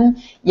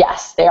again,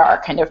 yes, they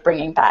are kind of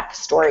bringing back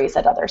stories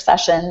at other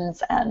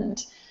sessions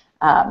and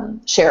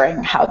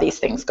sharing how these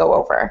things go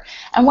over.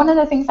 And one of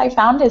the things I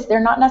found is they're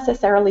not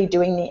necessarily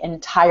doing the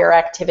entire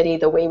activity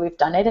the way we've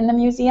done it in the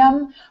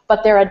museum,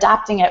 but they're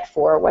adapting it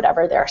for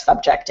whatever their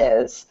subject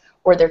is,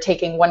 or they're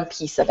taking one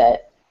piece of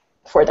it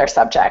for their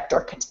subject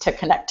or to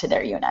connect to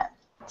their unit.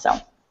 So.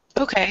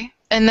 Okay.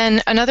 And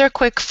then another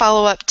quick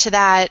follow-up to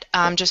that,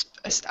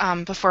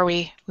 before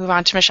we move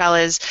on to Michelle,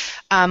 is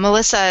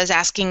Melissa is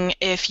asking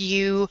if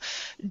you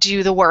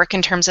do the work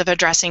in terms of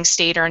addressing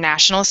state or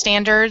national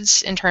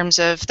standards in terms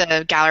of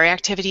the gallery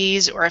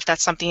activities, or if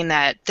that's something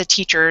that the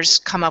teachers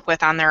come up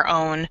with on their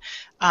own,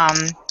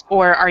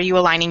 or are you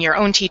aligning your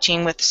own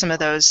teaching with some of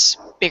those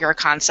bigger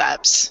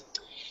concepts?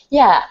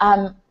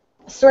 Yeah,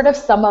 sort of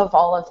some of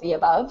all of the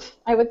above,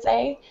 I would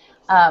say.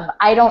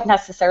 I don't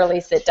necessarily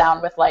sit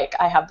down with, like,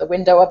 I have the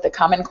window of the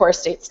Common Core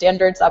state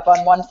standards up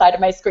on one side of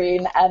my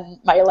screen and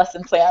my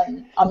lesson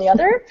plan on the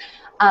other.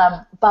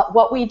 But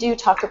what we do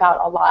talk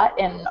about a lot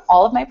in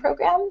all of my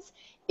programs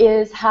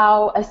is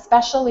how,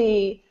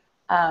 especially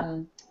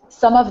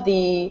some of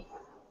the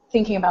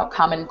thinking about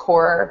Common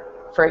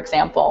Core, for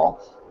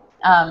example,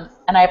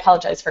 and I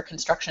apologize for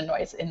construction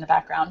noise in the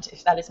background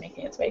if that is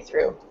making its way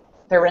through.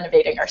 They're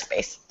renovating our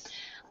space.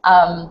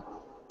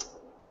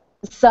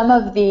 Some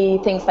of the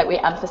things that we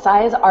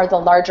emphasize are the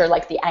larger,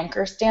 like the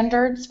anchor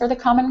standards for the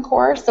Common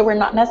Core. So we're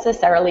not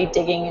necessarily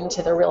digging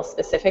into the real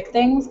specific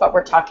things, but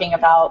we're talking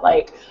about,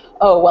 like,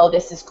 oh, well,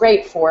 this is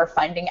great for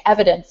finding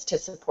evidence to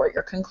support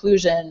your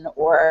conclusion,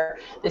 or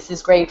this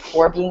is great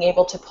for being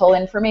able to pull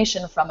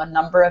information from a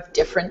number of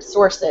different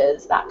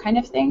sources, that kind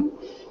of thing.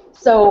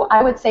 So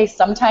I would say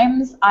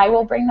sometimes I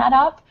will bring that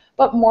up,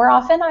 but more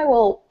often I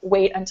will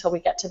wait until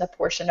we get to the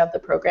portion of the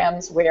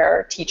programs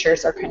where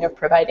teachers are kind of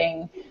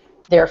providing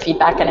their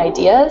feedback and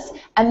ideas.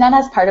 And then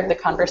as part of the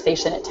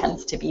conversation, it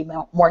tends to be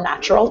more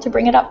natural to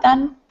bring it up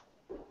then.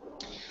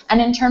 And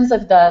in terms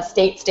of the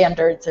state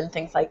standards and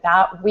things like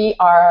that, we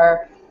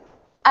are,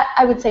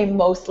 I would say,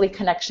 mostly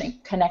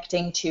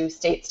connecting to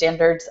state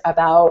standards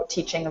about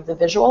teaching of the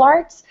visual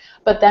arts.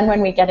 But then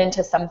when we get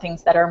into some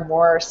things that are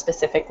more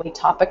specifically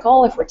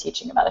topical, if we're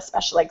teaching about a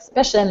special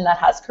exhibition that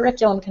has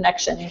curriculum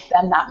connections,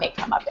 then that may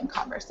come up in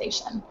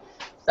conversation.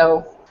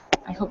 So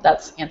I hope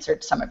that's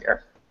answered some of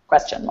your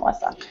question,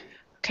 Melissa.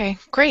 Okay,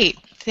 great.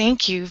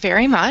 Thank you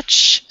very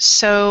much.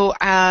 So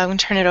I'm going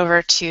to turn it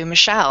over to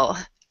Michelle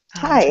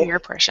for your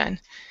portion.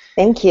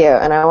 Thank you.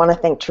 And I want to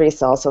thank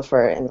Theresa also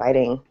for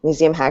inviting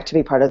Museum Hack to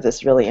be part of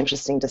this really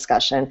interesting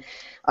discussion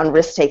on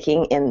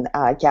risk-taking in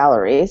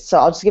galleries. So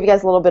I'll just give you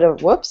guys a little bit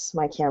of, whoops,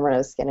 my camera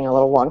is getting a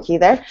little wonky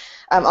there.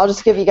 I'll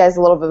just give you guys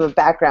a little bit of a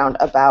background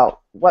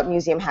about what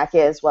Museum Hack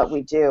is, what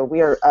we do.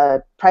 We are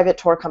a private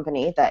tour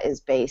company that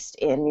is based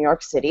in New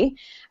York City.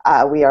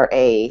 We are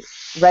a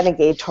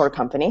renegade tour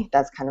company.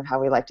 That's kind of how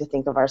we like to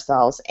think of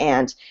ourselves.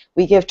 And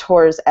we give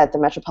tours at the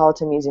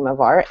Metropolitan Museum of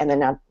Art and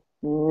the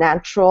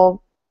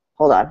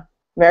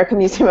American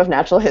Museum of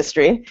Natural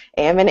History,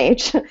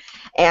 AMNH.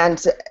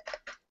 And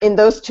in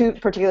those two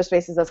particular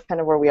spaces, that's kind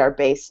of where we are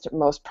based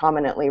most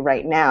prominently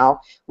right now.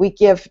 We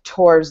give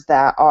tours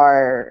that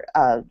are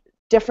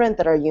different,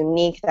 that are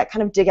unique, that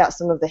kind of dig out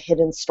some of the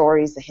hidden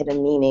stories, the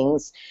hidden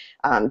meanings,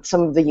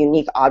 some of the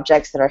unique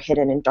objects that are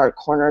hidden in dark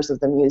corners of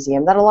the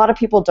museum that a lot of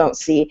people don't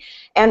see.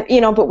 And,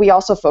 but we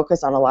also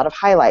focus on a lot of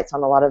highlights,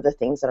 on a lot of the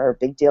things that are a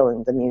big deal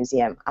in the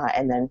museum,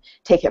 and then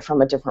take it from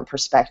a different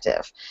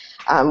perspective.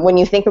 When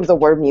you think of the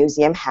word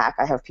museum hack,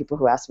 I have people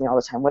who ask me all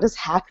the time, what does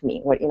hack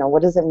mean?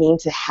 What does it mean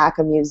to hack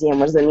a museum?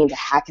 What does it mean to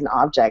hack an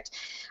object?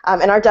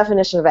 And our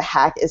definition of a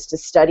hack is to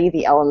study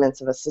the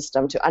elements of a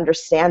system, to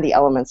understand the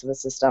elements of a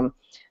system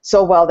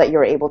so well that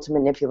you're able to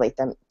manipulate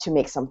them to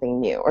make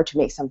something new or to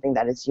make something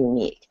that is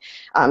unique.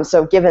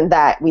 So given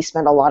that, we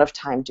spend a lot of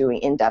time doing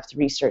in-depth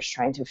research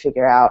trying to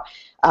figure out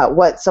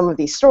what some of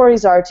these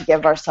stories are, to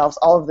give ourselves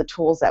all of the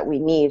tools that we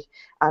need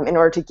in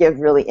order to give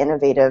really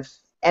innovative,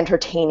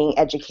 entertaining,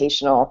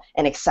 educational,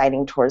 and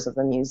exciting tours of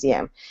the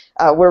museum.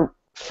 We're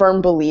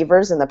firm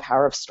believers in the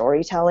power of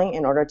storytelling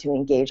in order to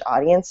engage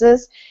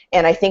audiences.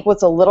 And I think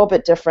what's a little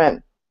bit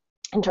different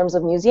in terms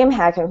of museum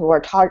hacking, who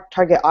our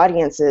target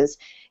audiences,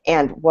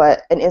 and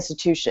what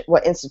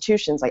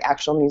institutions like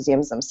actual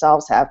museums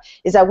themselves have,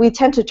 is that we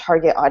tend to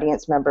target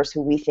audience members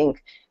who we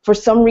think, for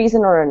some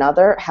reason or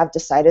another, have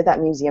decided that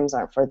museums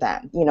aren't for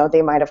them.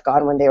 They might have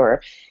gone when they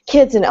were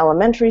kids in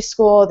elementary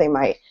school. They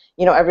might,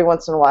 every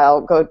once in a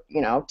while go,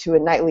 to a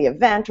nightly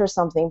event or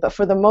something. But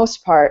for the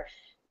most part,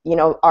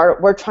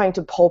 we're trying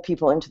to pull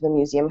people into the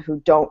museum who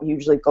don't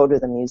usually go to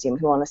the museum,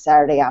 who on a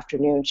Saturday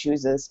afternoon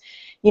chooses,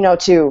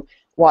 to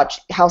watch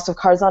House of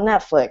Cards on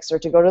Netflix or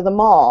to go to the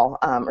mall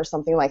or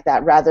something like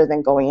that, rather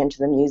than going into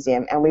the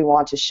museum. And we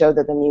want to show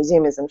that the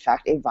museum is in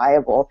fact a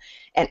viable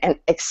and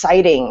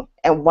exciting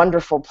and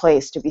wonderful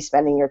place to be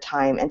spending your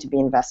time and to be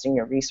investing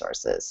your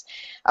resources.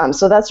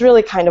 So that's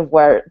really kind of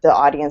where the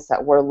audience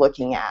that we're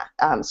looking at.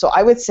 So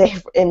I would say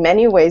in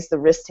many ways the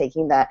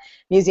risk-taking that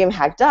Museum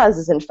Hack does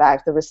is in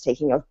fact the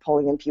risk-taking of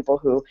pulling in people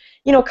who,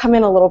 come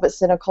in a little bit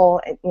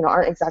cynical and,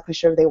 aren't exactly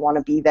sure if they want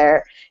to be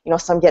there.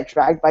 Some get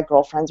dragged by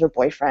girlfriends or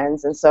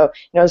boyfriends, and so,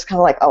 it's kind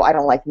of like, oh, I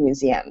don't like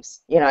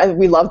museums. And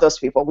we love those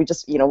people. We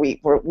just,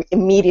 we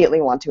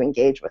immediately want to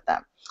engage with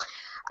them.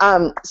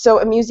 So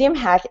a museum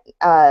hack,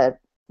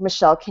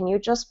 Michelle, can you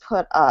just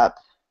put up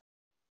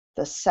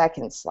the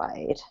second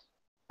slide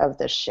of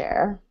this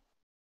share?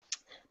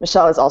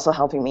 Michelle is also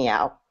helping me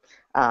out.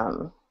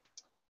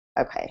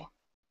 Okay.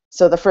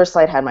 So the first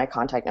slide had my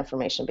contact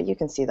information, but you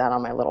can see that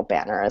on my little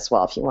banner as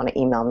well if you want to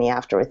email me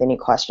after with any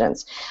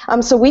questions.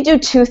 So we do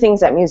two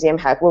things at Museum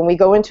Hack. When we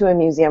go into a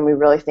museum, we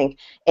really think,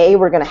 A,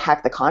 we're going to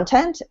hack the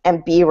content,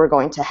 and B, we're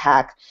going to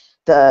hack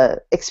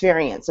the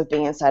experience of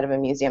being inside of a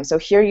museum. So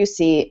here you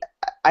see,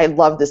 I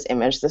love this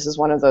image. This is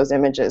one of those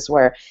images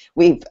where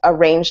we've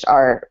arranged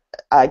our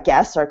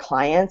guests, our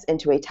clients,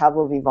 into a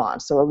tableau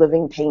vivant, so a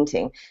living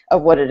painting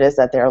of what it is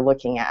that they're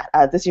looking at.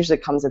 This usually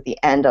comes at the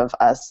end of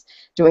us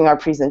doing our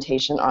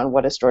presentation on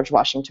what is George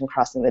Washington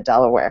crossing the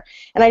Delaware.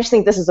 And I just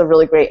think this is a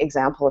really great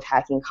example of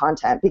hacking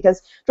content,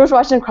 because George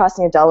Washington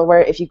crossing the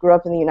Delaware, if you grew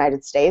up in the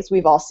United States,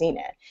 we've all seen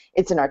it.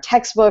 It's in our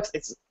textbooks.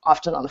 It's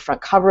often on the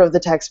front cover of the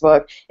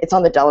textbook. It's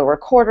on the Delaware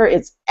Quarter.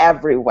 It's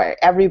everywhere.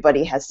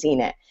 Everybody has seen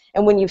it.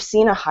 And when you've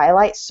seen a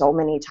highlight so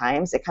many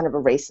times, it kind of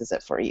erases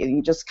it for you.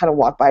 You just kind of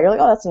walk by, you're like,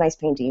 oh, that's a nice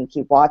painting, you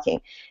keep walking.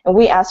 And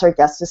we ask our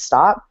guests to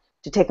stop,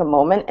 to take a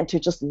moment, and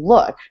to just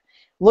look.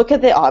 Look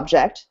at the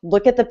object,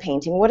 look at the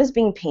painting, what is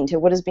being painted,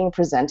 what is being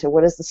presented,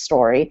 what is the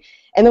story,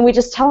 and then we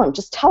just tell them,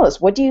 just tell us,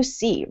 what do you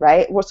see,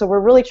 right? So we're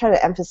really trying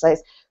to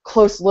emphasize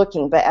close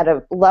looking, but at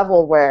a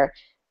level where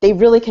they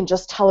really can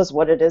just tell us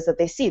what it is that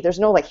they see. There's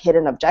no like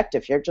hidden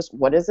objective here, just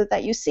what is it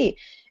that you see?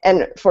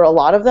 And for a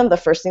lot of them, the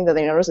first thing that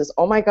they notice is,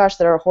 oh my gosh,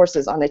 there are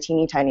horses on a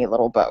teeny tiny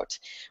little boat.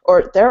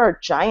 Or there are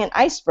giant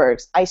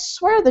icebergs. I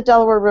swear the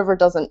Delaware River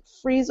doesn't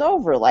freeze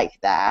over like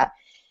that.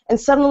 And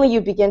suddenly you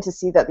begin to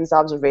see that these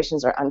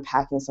observations are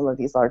unpacking some of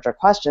these larger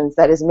questions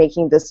that is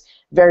making this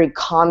very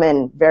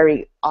common,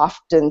 very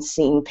often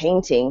seen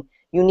painting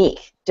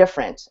unique,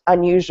 different,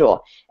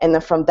 unusual. And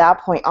then from that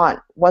point on,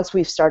 once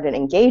we've started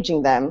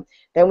engaging them,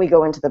 then we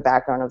go into the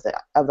background of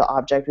the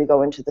object, we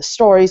go into the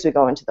stories, we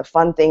go into the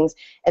fun things,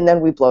 and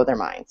then we blow their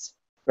minds,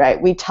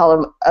 right? We tell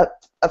them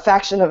a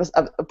faction of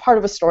a part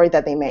of a story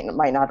that they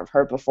might not have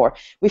heard before.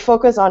 We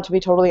focus on, to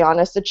be totally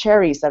honest, the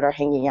cherries that are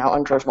hanging out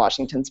on George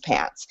Washington's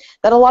pants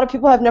that a lot of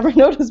people have never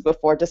noticed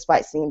before,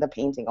 despite seeing the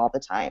painting all the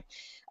time.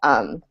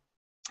 And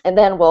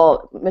then,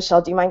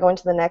 Michelle, do you mind going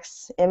to the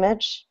next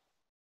image?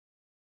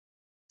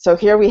 So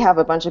here we have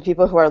a bunch of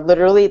people who are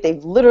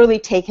they've literally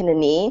taken a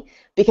knee,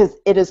 because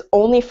it is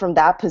only from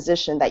that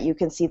position that you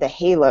can see the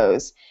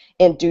halos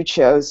in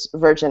Duccio's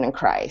Virgin and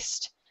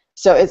Christ.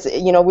 So it's,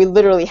 we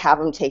literally have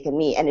them take a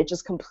knee, and it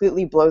just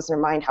completely blows their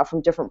mind how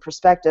from different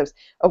perspectives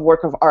a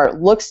work of art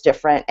looks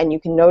different, and you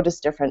can notice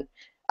different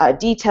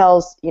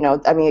details.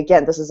 I mean,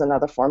 again, this is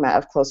another format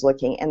of close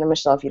looking. And then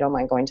Michelle, if you don't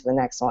mind going to the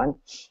next one.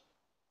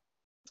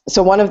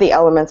 So one of the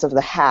elements of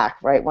the hack,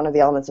 right, one of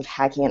the elements of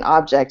hacking an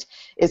object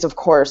is, of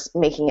course,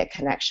 making it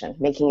connection,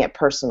 making it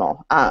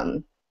personal.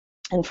 And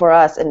for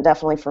us, and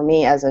definitely for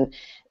me as an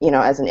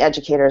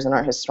educator, as an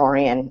art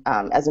historian,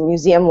 as a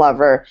museum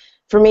lover,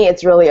 for me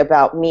it's really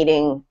about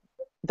meeting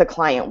the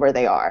client where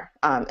they are.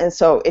 And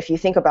so if you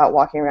think about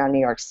walking around New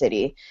York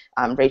City,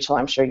 Rachel,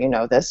 I'm sure you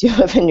know this, you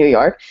live in New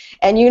York,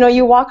 and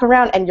you walk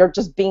around and you're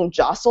just being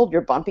jostled,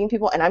 you're bumping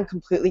people, and I'm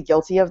completely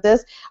guilty of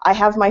this. I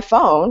have my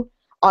phone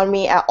on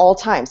me at all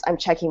times. I'm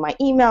checking my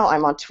email,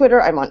 I'm on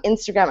Twitter, I'm on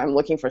Instagram, I'm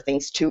looking for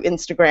things to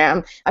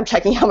Instagram, I'm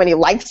checking how many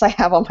likes I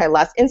have on my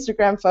last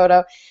Instagram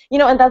photo,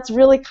 and that's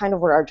really kind of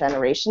where our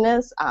generation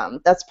is.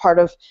 That's part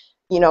of,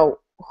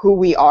 who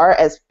we are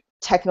as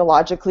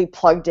technologically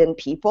plugged in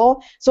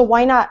people. So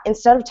why not,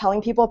 instead of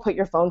telling people, put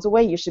your phones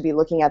away, you should be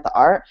looking at the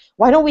art,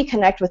 why don't we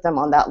connect with them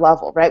on that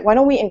level, right? Why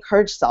don't we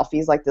encourage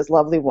selfies like this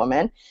lovely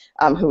woman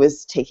who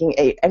is taking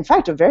in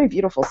fact, a very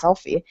beautiful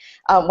selfie.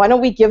 Why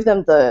don't we give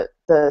them the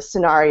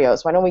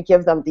scenarios? Why don't we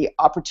give them the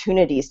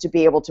opportunities to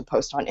be able to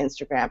post on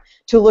Instagram,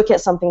 to look at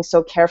something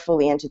so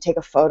carefully and to take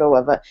a photo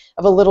of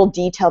a little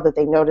detail that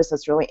they notice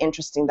that's really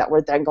interesting that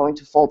we're then going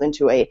to fold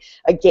into a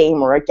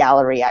game or a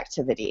gallery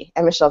activity.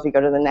 And Michelle, if you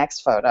go to the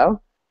next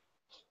photo.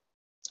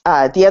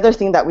 The other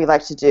thing that we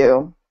like to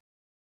do,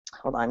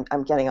 hold on,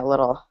 I'm getting a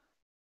little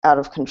out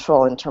of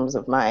control in terms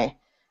of my,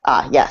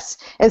 yes.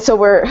 And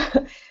so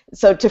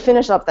so to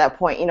finish up that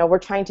point, we're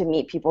trying to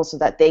meet people so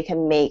that they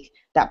can make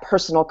that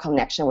personal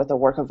connection with a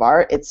work of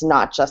art. It's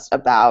not just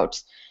about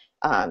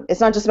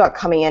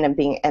coming in and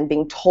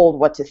being told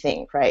what to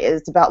think, right?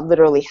 It's about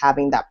literally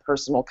having that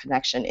personal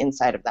connection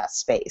inside of that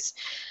space.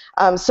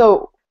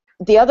 So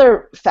the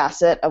other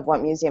facet of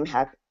what Museum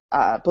Hack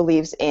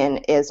believes in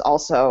is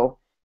also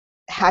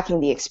hacking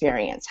the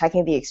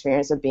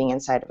experience of being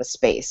inside of a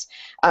space.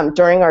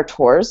 During our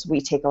tours,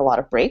 we take a lot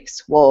of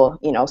breaks. We'll,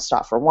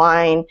 stop for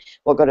wine.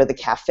 We'll go to the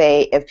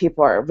cafe. If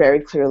people are very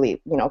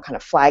clearly, kind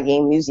of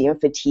flagging, museum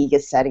fatigue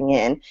is setting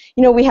in,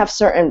 we have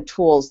certain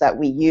tools that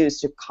we use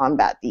to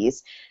combat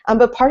these.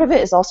 But part of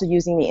it is also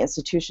using the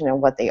institution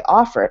and what they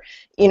offer.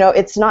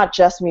 It's not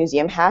just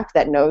Museum Hack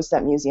that knows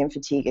that museum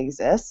fatigue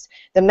exists.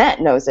 The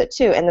Met knows it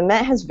too, and the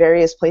Met has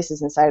various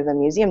places inside of the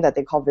museum that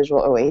they call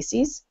visual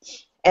oases.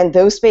 And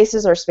those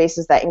spaces are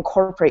spaces that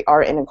incorporate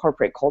art and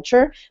incorporate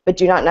culture, but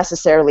do not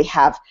necessarily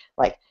have,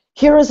 like,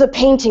 here is a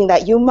painting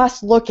that you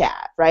must look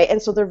at, right?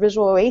 And so they're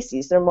visual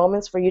oases. They're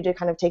moments for you to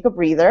kind of take a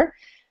breather,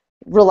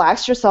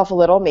 relax yourself a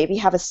little, maybe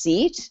have a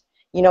seat,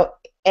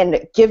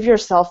 and give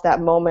yourself that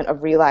moment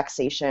of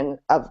relaxation,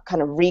 of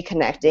kind of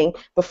reconnecting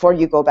before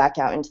you go back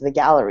out into the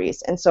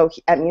galleries. And so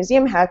at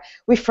Museum Hack,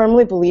 we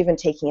firmly believe in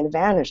taking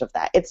advantage of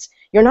that.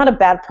 You're not a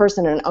bad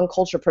person and an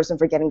uncultured person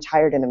for getting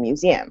tired in a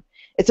museum.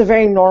 It's a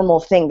very normal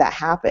thing that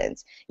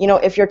happens.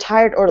 If you're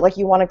tired or like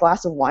you want a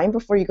glass of wine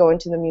before you go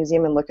into the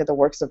museum and look at the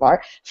works of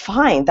art,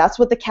 fine. That's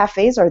what the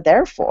cafes are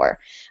there for.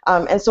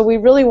 And so we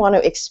really want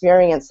to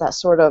experience that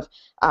sort of,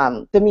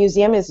 the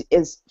museum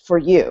is for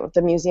you.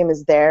 The museum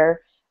is there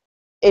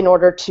in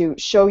order to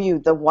show you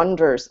the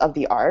wonders of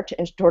the art,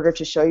 in order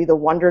to show you the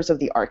wonders of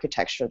the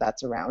architecture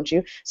that's around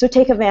you. So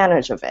take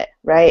advantage of it,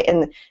 right?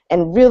 And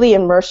really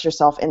immerse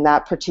yourself in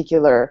that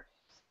particular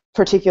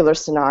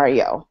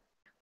scenario.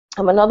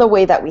 Another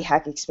way that we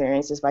hack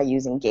experience is by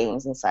using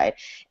games inside.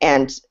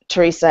 And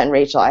Theresa and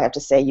Rachel, I have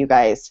to say, you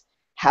guys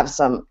have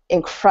some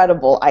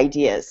incredible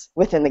ideas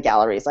within the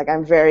galleries. Like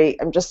I'm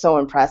just so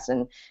impressed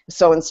and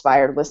so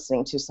inspired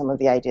listening to some of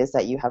the ideas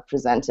that you have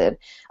presented.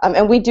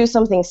 And we do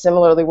something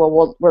similarly.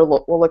 We'll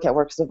look at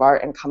works of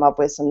art and come up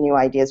with some new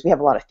ideas. We have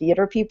a lot of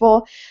theater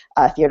people,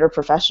 theater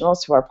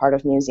professionals who are part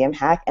of Museum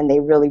Hack, and they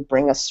really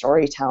bring a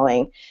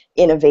storytelling,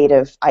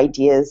 innovative,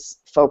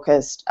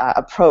 ideas-focused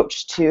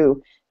approach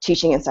to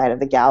teaching inside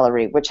of the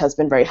gallery, which has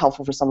been very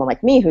helpful for someone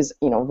like me who's,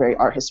 very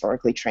art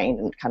historically trained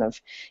and kind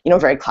of,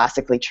 very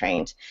classically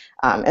trained.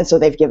 And so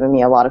they've given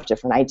me a lot of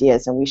different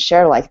ideas, and we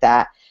share like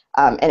that.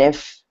 And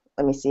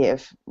let me see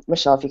if,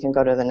 Michelle, if you can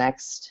go to the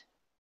next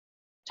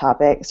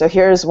topic. So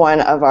here's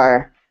one of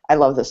our, I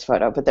love this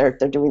photo, but they're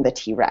doing the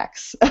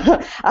T-Rex.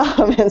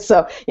 And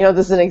so,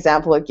 this is an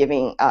example of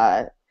giving,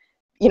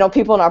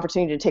 people an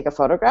opportunity to take a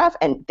photograph,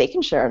 and they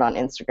can share it on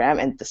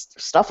Instagram, and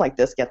stuff like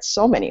this gets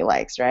so many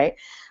likes, right?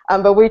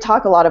 But we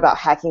talk a lot about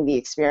hacking the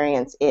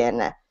experience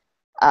in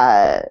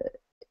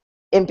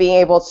being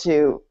able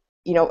to,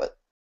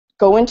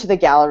 go into the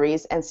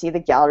galleries and see the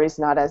galleries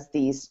not as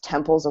these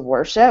temples of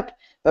worship,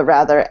 but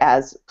rather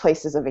as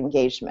places of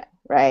engagement,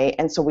 right?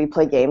 And so we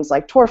play games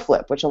like Tour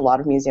Flip, which a lot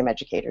of museum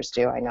educators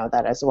do. I know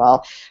that as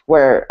well,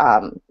 where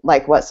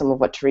like some of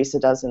what Theresa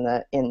does in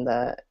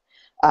the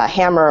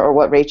Hammer, or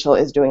what Rachel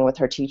is doing with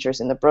her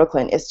teachers in the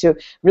Brooklyn, is to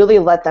really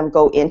let them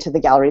go into the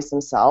galleries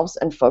themselves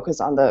and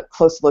focus on the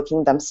close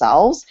looking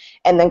themselves,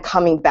 and then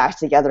coming back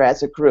together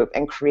as a group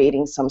and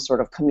creating some sort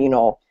of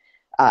communal,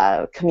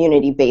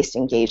 community-based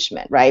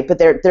engagement, right? But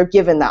they're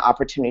given that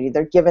opportunity.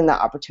 They're given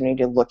that opportunity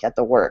to look at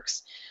the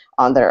works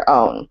on their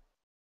own.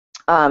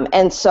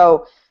 And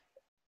so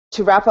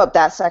to wrap up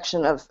that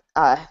section of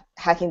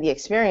hacking the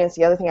experience,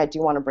 the other thing I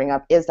do want to bring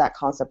up is that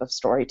concept of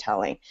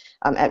storytelling.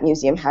 At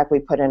Museum Hack, we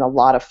put in a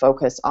lot of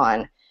focus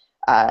on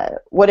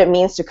what it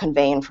means to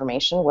convey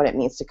information, what it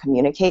means to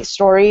communicate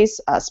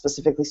stories,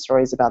 specifically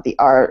stories about the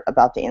art,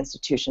 about the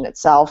institution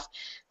itself,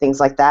 things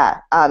like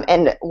that.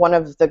 And one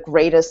of the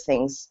greatest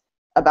things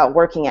about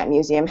working at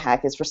Museum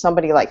Hack is, for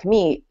somebody like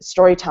me,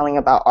 storytelling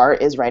about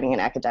art is writing an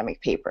academic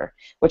paper,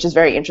 which is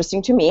very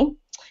interesting to me.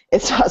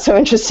 It's not so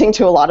interesting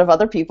to a lot of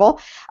other people.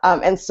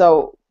 And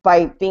so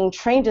by being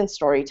trained in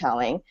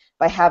storytelling,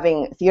 by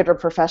having theater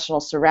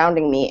professionals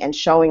surrounding me and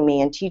showing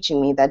me and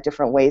teaching me that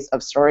different ways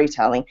of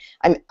storytelling,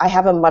 I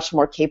have a much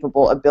more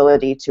capable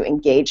ability to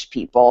engage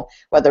people,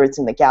 whether it's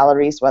in the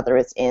galleries, whether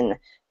it's in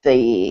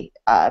the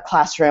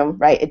classroom,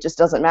 right? It just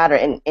doesn't matter.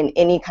 In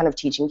any kind of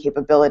teaching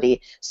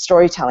capability,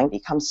 storytelling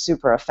becomes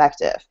super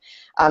effective.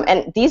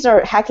 And these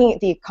are hacking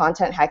the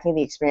content, hacking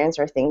the experience,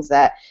 are things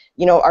that,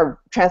 are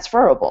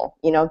transferable.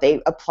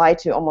 They apply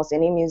to almost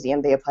any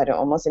museum, they apply to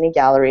almost any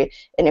gallery.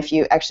 And if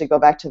you actually go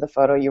back to the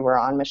photo you were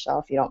on, Michelle,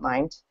 if you don't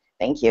mind.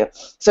 Thank you.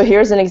 So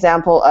here's an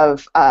example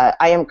of, I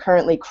am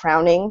currently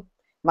crowning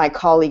my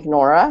colleague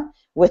Nora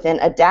with an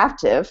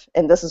adaptive,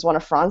 and this is one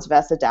of Franz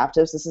Vest's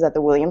adaptives. This is at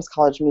the Williams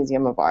College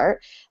Museum of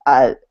Art.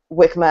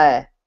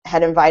 WICMA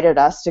had invited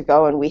us to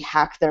go, and we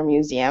hacked their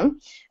museum.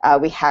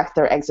 We hacked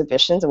their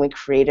exhibitions, and we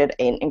created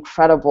an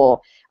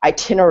incredible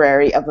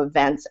itinerary of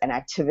events and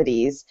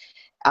activities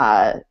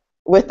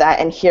with that.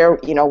 And here,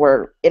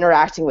 we're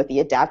interacting with the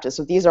adaptive.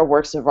 So these are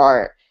works of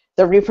art.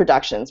 They're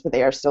reproductions, but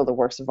they are still the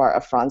works of art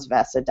of Franz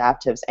Vest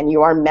adaptives, and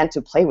you are meant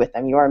to play with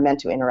them. You are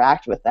meant to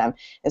interact with them.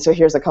 And so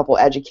here's a couple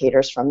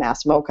educators from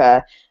Mass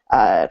MoCA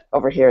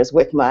over here is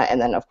Wikma,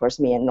 and then of course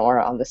me and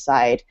Nora on the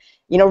side.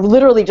 You know,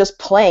 literally just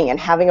playing and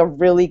having a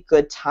really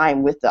good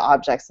time with the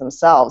objects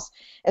themselves.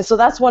 And so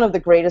that's one of the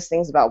greatest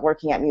things about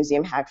working at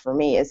Museum Hack for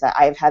me, is that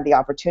I've had the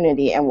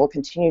opportunity and will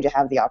continue to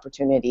have the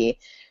opportunity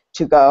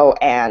to go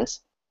and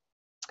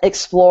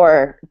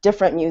explore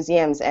different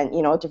museums, and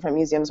you know, different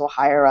museums will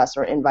hire us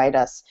or invite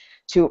us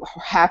to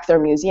hack their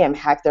museum,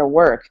 hack their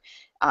work,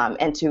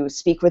 and to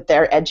speak with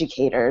their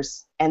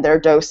educators and their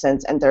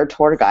docents and their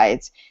tour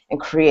guides and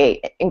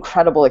create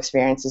incredible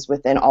experiences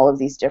within all of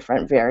these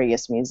different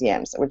various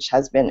museums, which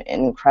has been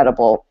an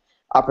incredible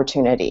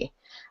opportunity.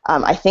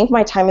 I think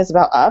my time is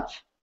about up.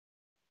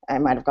 I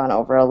might have gone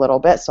over a little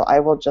bit, so I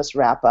will just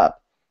wrap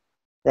up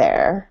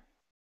there.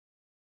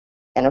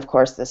 And of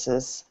course, this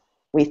is,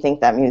 we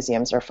think that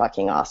museums are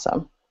fucking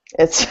awesome.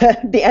 It's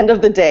the end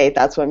of the day,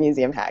 that's what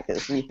Museum Hack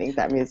is. We think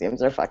that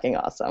museums are fucking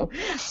awesome.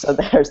 So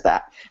there's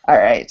that. All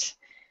right.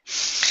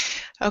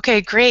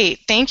 Okay, great.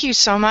 Thank you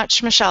so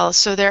much, Michelle.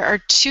 So there are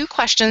two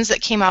questions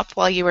that came up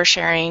while you were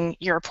sharing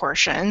your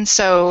portion.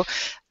 So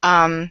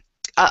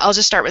I'll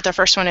just start with the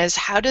first one is,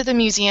 how do the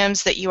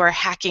museums that you are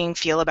hacking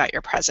feel about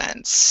your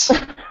presence?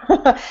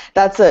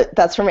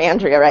 That's from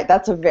Andrea, right?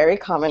 That's a very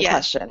common Yes.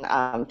 question.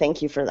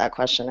 Thank you for that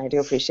question. I do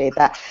appreciate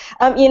that.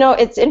 You know,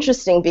 it's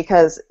interesting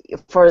because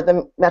for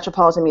the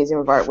Metropolitan Museum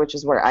of Art, which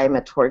is where I'm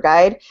a tour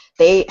guide,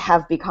 they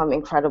have become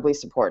incredibly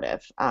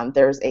supportive.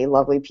 There's a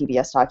lovely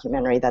PBS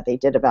documentary that they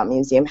did about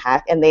Museum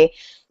Hack, and they,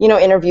 you know,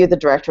 interviewed the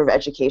director of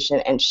education,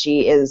 and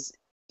she is,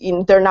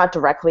 they're not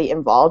directly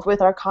involved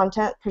with our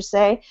content per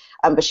se,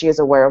 but she is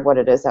aware of what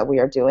it is that we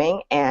are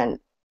doing, and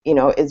you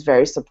know, is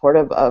very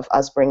supportive of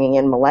us bringing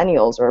in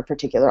millennials or a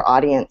particular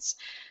audience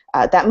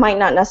that might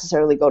not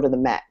necessarily go to the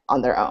Met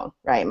on their own,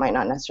 right? Might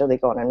not necessarily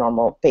go on a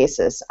normal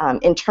basis.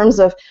 In terms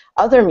of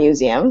other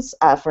museums,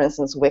 for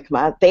instance,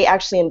 Wikma, they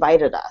actually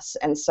invited us,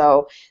 and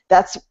so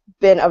that's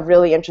been a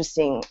really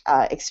interesting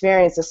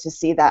experience, is to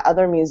see that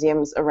other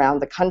museums around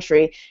the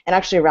country and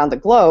actually around the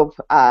globe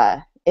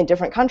in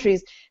different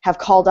countries have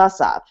called us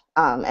up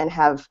and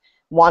have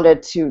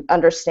wanted to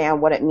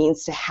understand what it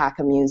means to hack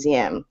a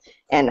museum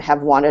and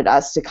have wanted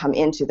us to come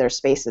into their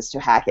spaces to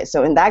hack it.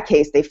 So in that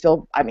case, they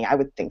feel, I mean, I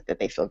would think that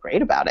they feel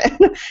great about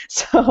it.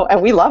 So,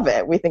 and we love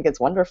it. We think it's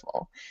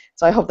wonderful.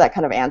 So I hope that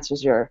kind of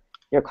answers your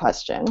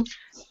question.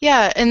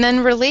 Yeah, and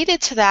then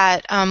related to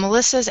that,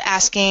 Melissa's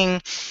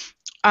asking,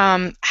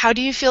 how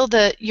do you feel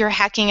that your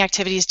hacking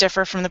activities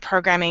differ from the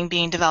programming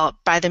being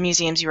developed by the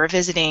museums you are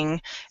visiting?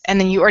 And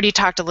then you already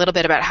talked a little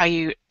bit about how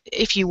you,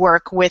 if you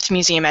work with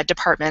museum ed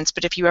departments,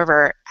 but if you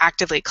ever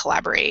actively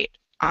collaborate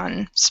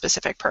on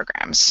specific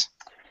programs.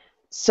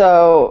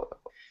 So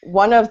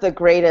one of the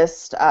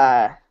greatest,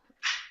 I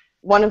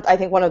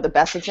think one of the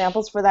best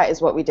examples for that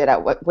is what we did at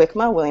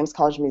Wikma, Williams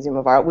College Museum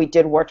of Art. We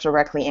did work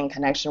directly in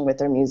connection with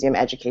their museum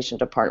education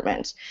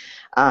department.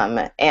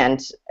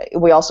 And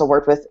we also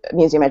worked with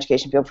museum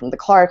education people from the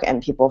Clark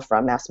and people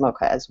from Mass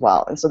MoCA as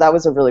well. And so that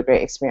was a really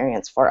great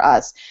experience for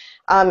us.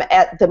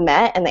 At the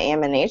Met and the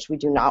AMNH, we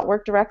do not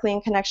work directly in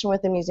connection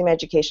with the museum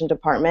education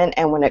department,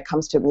 and when it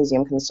comes to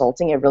museum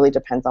consulting, it really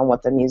depends on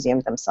what the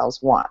museum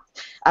themselves want.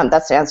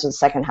 That's to answer the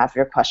second half of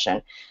your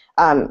question.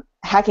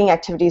 Hacking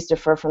activities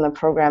differ from the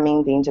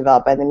programming being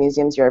developed by the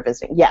museums you're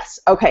visiting. Yes.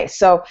 Okay.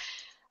 So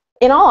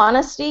in all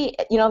honesty,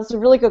 you know, it's a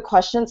really good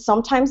question.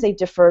 Sometimes they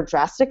differ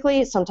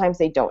drastically, sometimes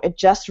they don't. It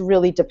just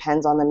really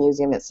depends on the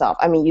museum itself.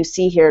 I mean, you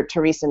see here,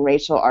 Theresa and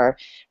Rachel are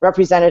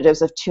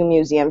representatives of two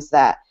museums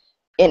that,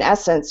 in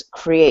essence,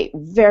 create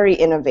very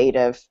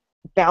innovative,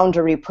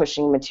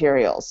 boundary-pushing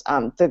materials.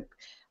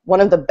 One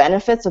of the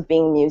benefits of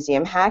being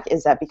Museum Hack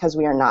is that because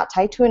we are not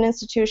tied to an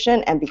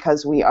institution and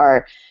because we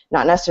are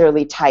not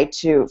necessarily tied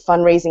to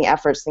fundraising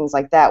efforts, things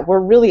like that,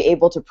 we're really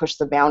able to push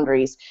the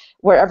boundaries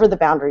wherever the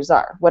boundaries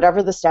are.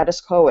 Whatever the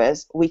status quo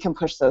is, we can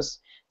push those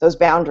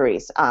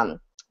boundaries.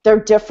 They're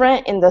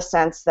different in the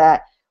sense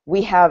that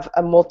we have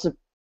a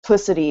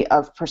multiplicity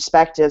of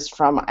perspectives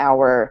from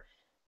our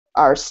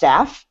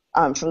staff,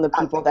 from the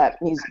people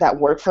that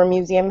work for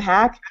Museum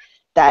Hack,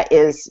 that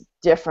is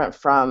different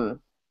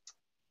from,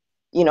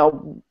 you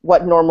know,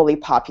 what normally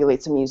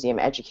populates a museum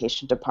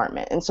education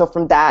department. And so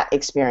from that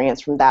experience,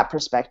 from that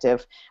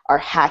perspective, our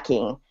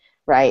hacking,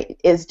 right,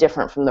 is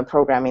different from the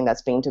programming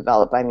that's being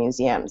developed by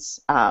museums.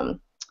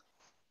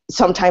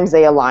 Sometimes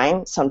they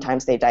align,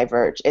 sometimes they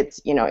diverge. It's,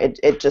 you know,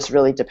 it just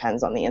really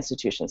depends on the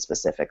institution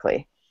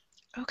specifically.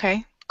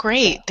 Okay.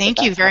 Great.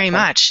 Thank you very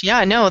much.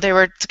 Yeah, no, they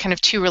were kind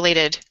of two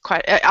related.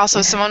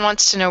 Also, someone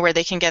wants to know where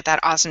they can get that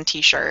awesome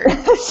T-shirt.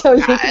 So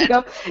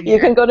you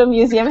can go to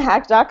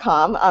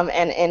museumhack.com,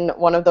 and in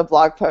one of the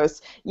blog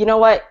posts, you know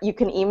what? You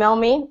can email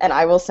me, and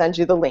I will send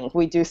you the link.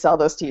 We do sell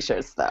those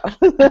T-shirts, though.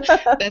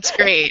 That's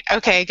great.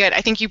 Okay, good.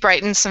 I think you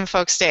brightened some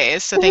folks'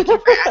 days, so thank you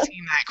for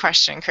asking that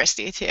question,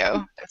 Christy,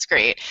 too. That's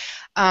great.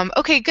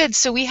 Okay, good.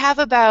 So we have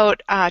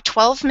about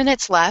 12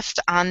 minutes left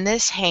on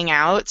this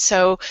Hangout.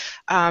 So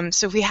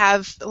if we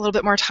have a little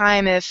bit more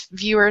time, if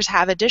viewers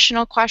have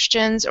additional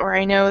questions, or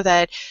I know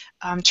that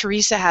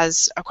Theresa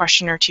has a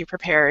question or two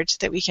prepared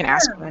that we can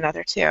ask one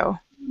another too.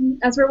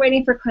 As we're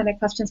waiting for kind of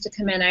questions to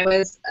come in, I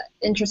was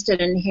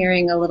interested in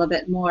hearing a little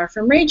bit more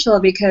from Rachel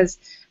because,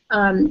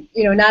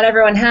 not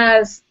everyone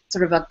has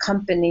sort of a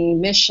company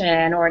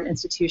mission or an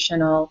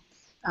institutional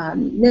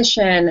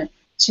mission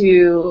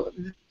to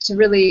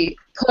really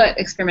put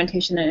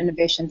experimentation and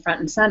innovation front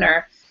and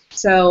center.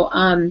 So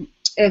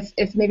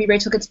if maybe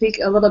Rachel could speak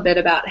a little bit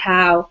about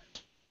how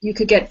you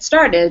could get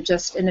started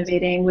just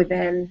innovating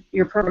within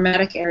your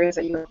programmatic areas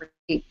that you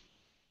oversee.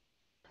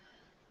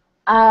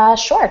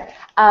 Sure.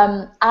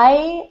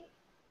 I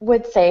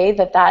would say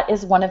that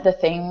is one of the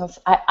things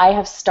I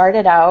have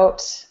started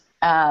out.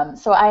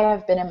 So I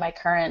have been in my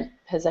current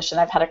position.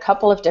 I've had a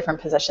couple of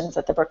different positions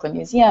at the Brooklyn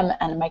Museum,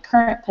 and in my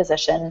current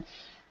position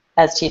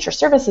as teacher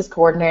services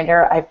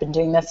coordinator, I've been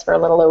doing this for a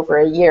little over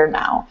a year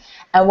now.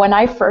 And when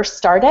I first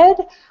started,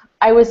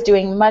 I was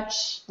doing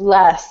much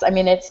less. I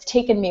mean, it's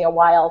taken me a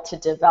while to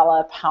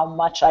develop how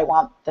much I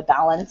want the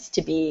balance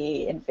to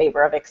be in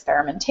favor of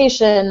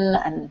experimentation.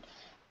 And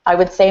I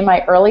would say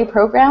my early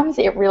programs,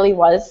 it really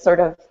was sort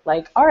of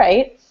like, all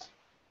right,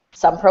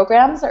 some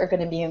programs are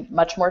going to be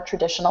much more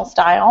traditional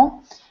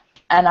style,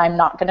 and I'm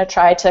not going to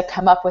try to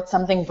come up with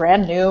something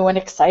brand new and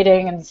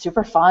exciting and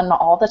super fun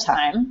all the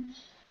time.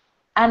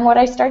 And what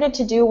I started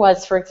to do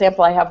was, for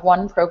example, I have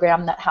one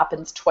program that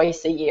happens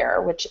twice a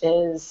year, which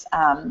is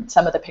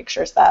some of the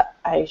pictures that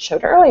I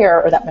showed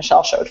earlier, or that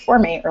Michelle showed for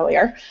me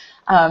earlier,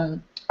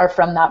 are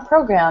from that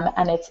program,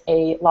 and it's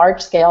a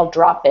large-scale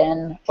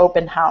drop-in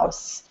open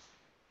house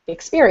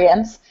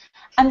experience.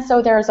 And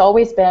so there's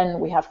always been,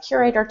 we have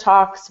curator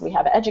talks, we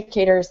have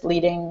educators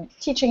leading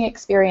teaching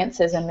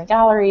experiences in the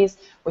galleries,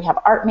 we have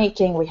art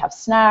making, we have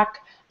snack,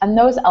 and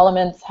those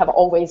elements have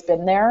always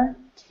been there.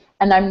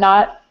 And I'm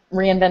not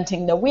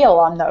reinventing the wheel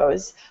on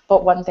those,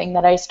 but one thing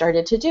that I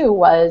started to do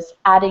was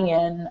adding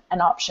in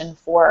an option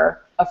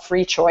for a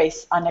free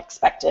choice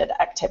unexpected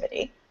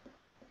activity.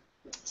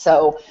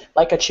 So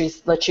like a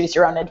choose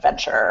your own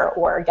adventure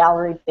or a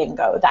gallery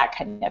bingo, that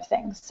kind of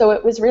thing. So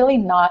it was really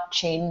not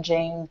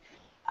changing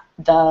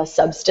the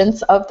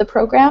substance of the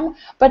program,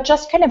 but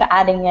just kind of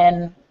adding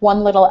in one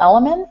little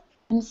element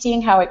and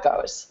seeing how it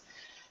goes.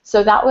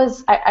 So that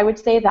was, I would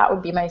say that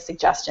would be my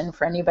suggestion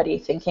for anybody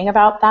thinking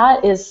about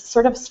that, is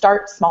sort of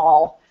start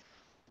small.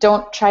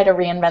 Don't try to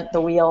reinvent the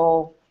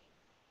wheel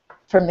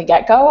from the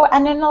get-go.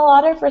 And in a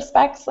lot of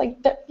respects, like,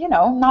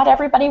 not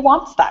everybody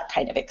wants that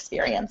kind of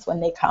experience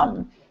when they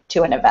come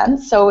to an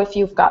event. So if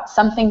you've got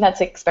something that's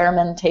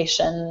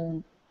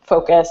experimentation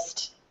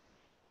focused,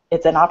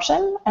 it's an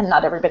option, and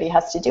not everybody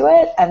has to do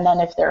it. And then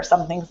if there are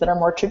some things that are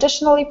more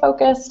traditionally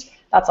focused,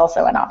 that's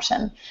also an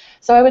option.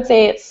 So I would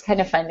say it's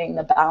kind of finding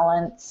the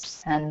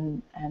balance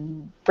and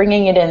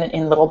bringing it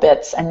in little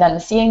bits, and then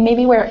seeing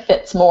maybe where it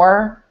fits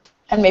more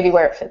and maybe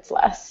where it fits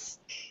less.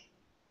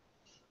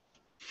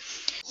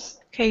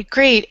 Okay,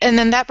 great. And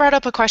then that brought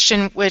up a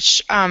question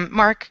which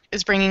Mark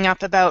is bringing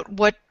up about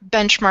what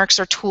benchmarks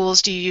or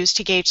tools do you use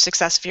to gauge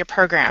success of your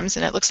programs?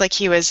 And it looks like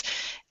he was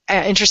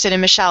interested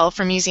in Michelle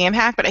from Museum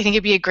Hack, but I think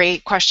it'd be a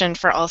great question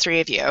for all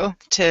three of you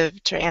to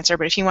answer.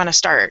 But if you want to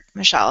start,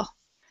 Michelle.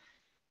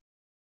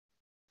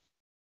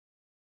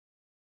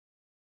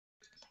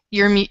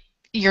 You're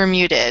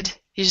muted.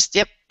 You just,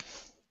 yep.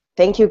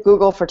 Thank you,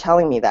 Google, for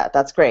telling me that.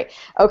 That's great.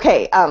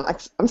 Okay,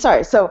 I'm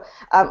sorry. So,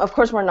 of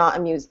course, we're not a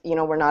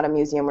museum, we're not a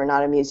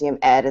museum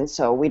ed, and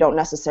so we don't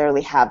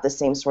necessarily have the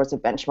same sorts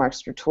of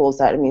benchmarks or tools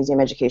that a museum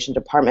education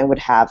department would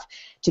have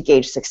to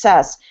gauge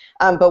success.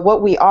 But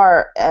what we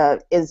are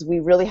is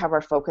we really have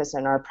our focus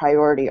and our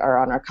priority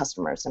are on our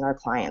customers and our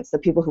clients, the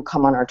people who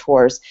come on our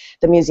tours,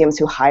 the museums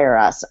who hire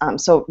us.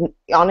 So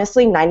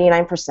honestly,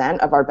 99%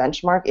 of our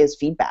benchmark is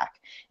feedback.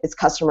 It's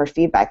customer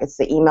feedback. It's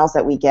the emails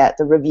that we get,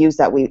 the reviews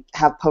that we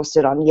have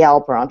posted on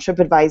Yelp or on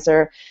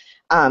TripAdvisor,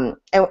 and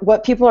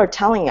what people are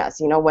telling us.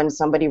 When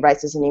somebody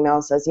writes us an email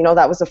and says,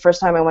 that was the first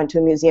time I went to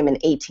a museum in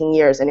 18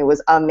 years and it was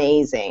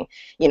amazing.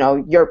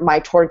 My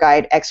tour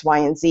guide X, Y,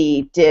 and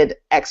Z did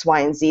X,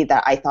 Y, and Z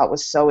that I thought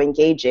was so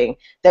engaging.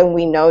 Then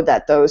we know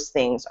that those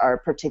things are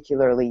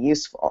particularly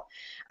useful.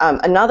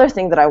 Another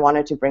thing that I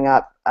wanted to bring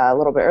up a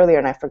little bit earlier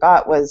and I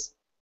forgot was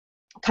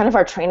kind of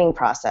our training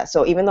process.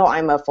 So even though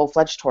I'm a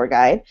full-fledged tour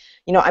guide,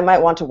 I might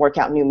want to work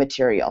out new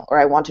material, or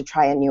I want to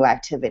try a new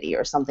activity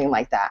or something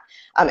like that.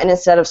 And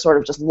instead of sort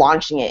of just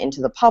launching it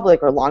into the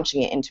public or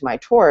launching it into my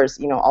tours,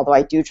 although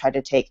I do try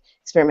to take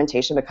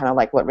experimentation, but kind of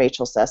like what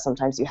Rachel says,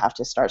 sometimes you have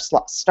to start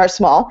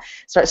small,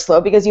 start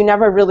slow, because you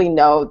never really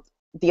know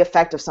the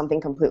effect of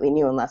something completely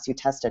new unless you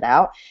test it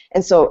out.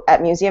 And so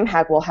at Museum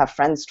Hack, we'll have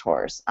friends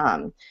tours.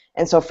 And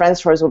so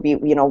friends tours will be,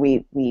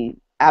 we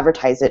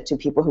advertise it to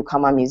people who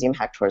come on Museum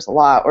Hack tours a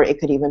lot, or it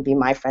could even be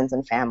my friends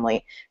and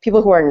family,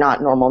 people who are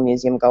not normal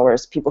museum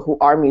goers, people who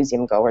are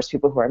museum goers,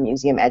 people who are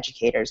museum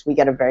educators. We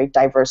get a very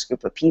diverse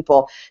group of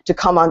people to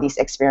come on these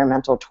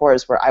experimental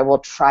tours where I will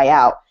try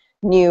out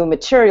new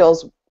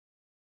materials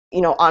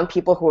on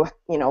people who,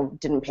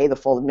 didn't pay the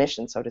full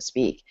admission, so to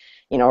speak,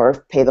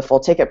 or pay the full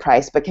ticket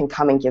price, but can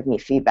come and give me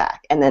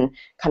feedback. And then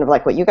kind of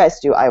like what you guys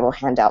do, I will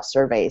hand out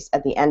surveys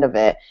at the end of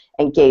it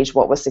and gauge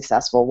what was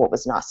successful, what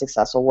was not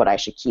successful, what I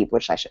should keep,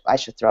 which I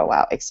should throw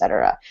out,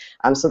 etc.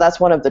 So that's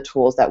one of the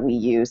tools that we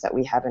use, that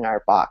we have in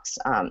our box,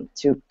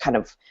 to kind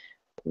of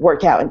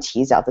work out and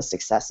tease out the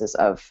successes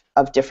of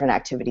different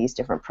activities,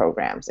 different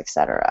programs,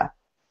 etc.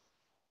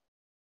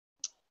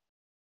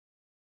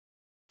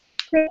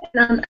 Great.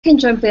 I can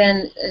jump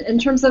in. In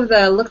terms of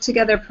the Look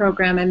Together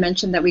program, I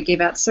mentioned that we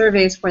gave out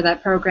surveys for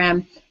that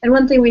program. And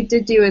one thing we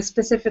did do is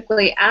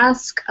specifically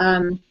ask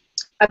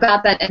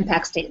about that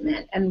impact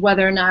statement and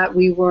whether or not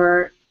we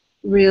put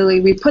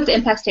the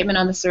impact statement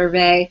on the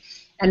survey,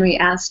 and we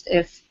asked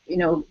if,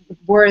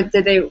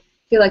 did they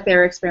feel like they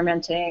were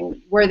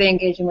experimenting, were they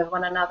engaging with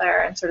one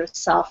another, and sort of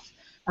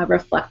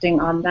self-reflecting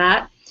on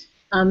that.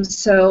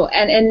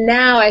 And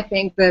now I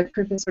think the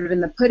proof is sort of in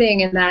the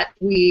pudding, in that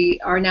we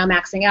are now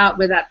maxing out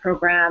with that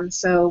program.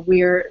 So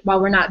while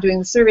we're not doing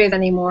the surveys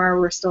anymore,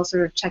 we're still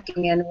sort of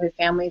checking in with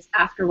families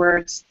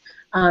afterwards,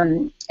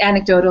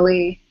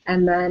 anecdotally,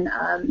 and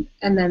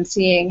then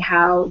seeing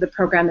how the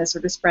program is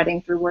sort of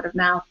spreading through word of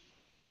mouth.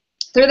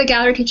 Through the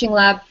Gallery Teaching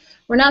Lab,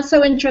 we're not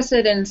so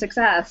interested in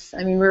success.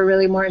 I mean, we're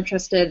really more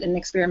interested in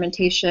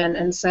experimentation.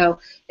 And so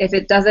if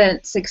it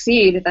doesn't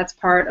succeed, that's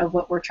part of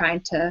what we're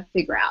trying to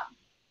figure out.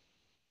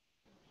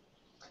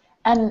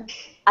 And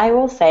I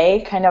will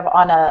say, kind of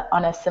on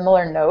a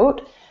similar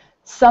note,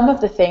 some of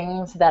the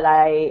things that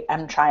I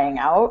am trying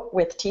out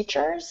with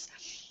teachers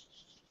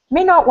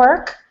may not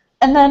work,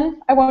 and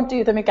then I won't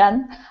do them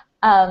again.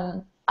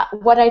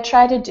 What I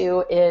try to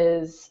do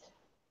is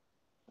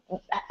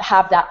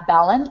have that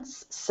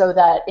balance, so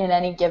that in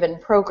any given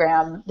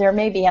program there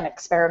may be an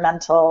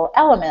experimental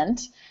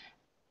element,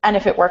 and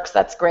if it works,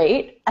 that's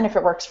great, and if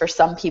it works for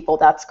some people,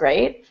 that's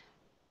great.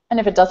 And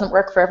if it doesn't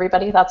work for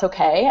everybody, that's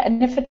okay.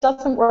 And if it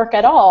doesn't work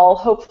at all,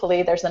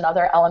 hopefully there's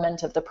another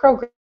element of the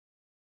program.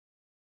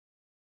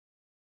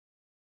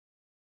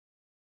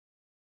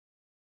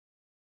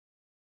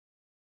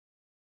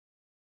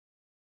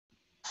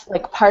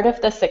 Like part of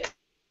the success.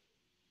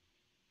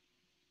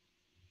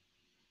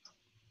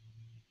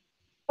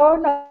 Oh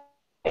no,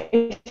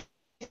 I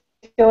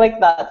feel like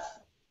that's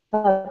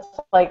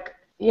like,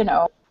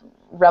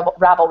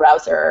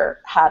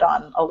 rabble-rouser hat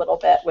on a little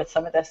bit with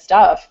some of this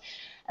stuff.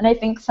 And I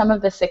think some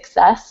of the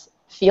success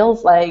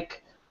feels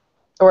like,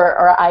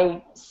 or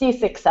I see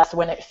success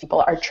when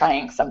people are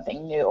trying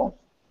something new.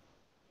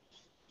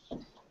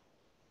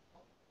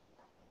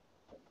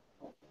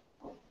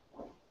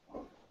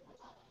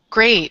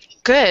 Great,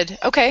 good,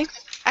 okay,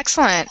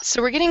 excellent.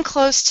 So we're getting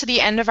close to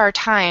the end of our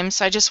time,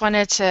 so I just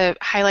wanted to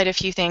highlight a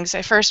few things.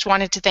 I first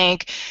wanted to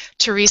thank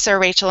Theresa,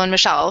 Rachel, and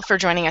Michelle for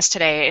joining us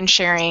today and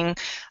sharing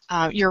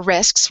your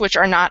risks, which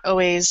are not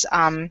always,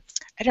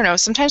 I don't know,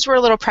 sometimes we're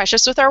a little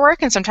precious with our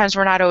work, and sometimes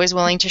we're not always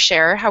willing to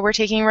share how we're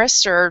taking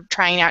risks or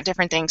trying out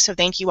different things. So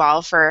thank you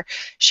all for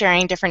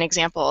sharing different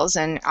examples,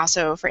 and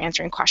also for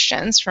answering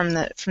questions from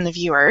the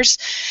viewers.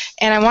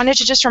 And I wanted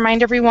to just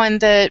remind everyone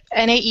that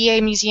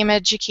NAEA Museum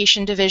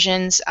Education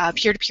Division's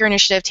peer-to-peer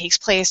initiative takes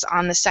place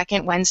on the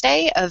second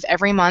Wednesday of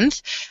every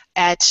month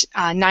at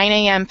 9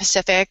 a.m.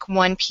 Pacific,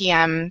 1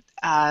 p.m.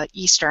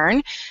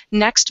 Eastern.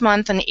 Next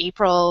month on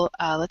April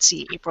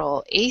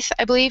 8th,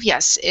 I believe,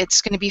 yes,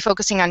 it's going to be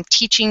focusing on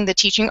teaching the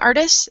teaching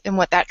artists and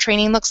what that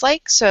training looks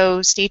like,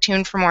 so stay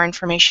tuned for more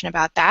information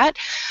about that.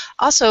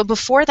 Also,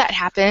 before that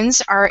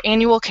happens, our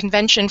annual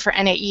convention for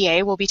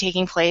NAEA will be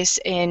taking place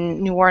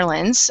in New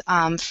Orleans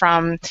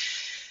from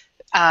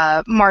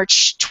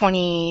March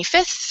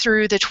 25th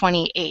through the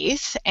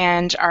 28th,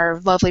 and our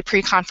lovely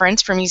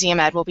pre-conference for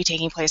Museum Ed will be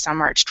taking place on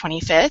March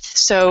 25th.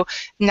 So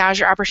now's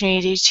your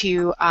opportunity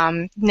to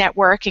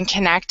network and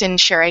connect and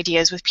share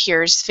ideas with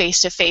peers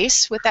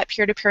face-to-face with that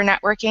peer-to-peer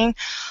networking.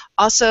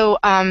 Also,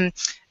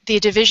 the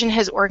division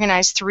has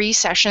organized 3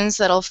 sessions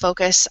that'll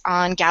focus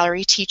on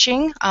gallery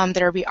teaching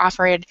that will be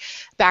offered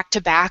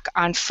back-to-back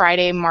on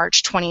Friday,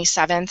 March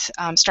 27th,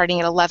 starting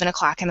at 11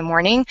 o'clock in the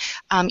morning.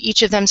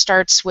 Each of them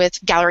starts with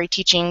gallery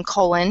teaching,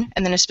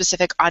 and then a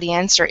specific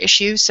audience or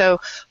issue. So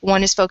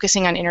one is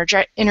focusing on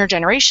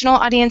intergenerational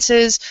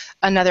audiences,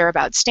 another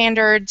about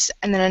standards,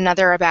 and then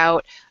another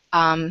about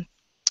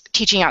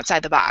teaching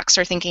outside the box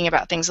or thinking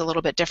about things a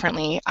little bit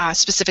differently,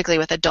 specifically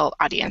with adult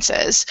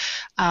audiences.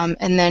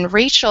 And then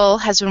Rachel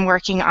has been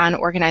working on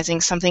organizing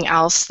something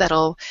else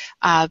that'll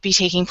be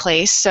taking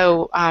place.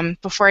 So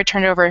before I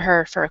turn it over to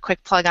her for a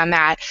quick plug on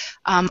that,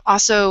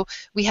 also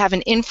we have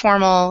an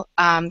informal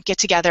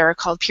get-together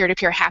called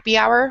Peer-to-Peer Happy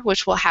Hour,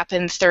 which will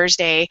happen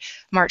Thursday,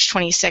 March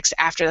 26th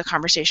after the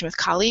conversation with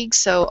colleagues.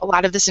 So a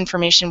lot of this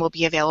information will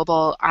be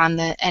available on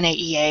the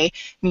NAEA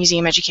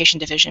Museum Education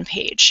Division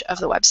page of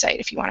the website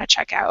if you want to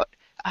check out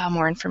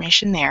more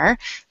information there.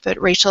 But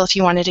Rachel, if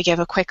you wanted to give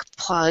a quick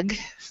plug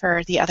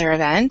for the other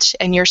event,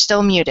 and you're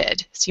still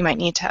muted, so you might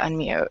need to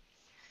unmute.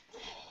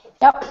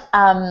 Yep.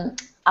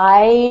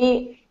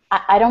 I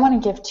I don't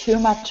want to give too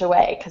much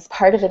away because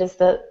part of it is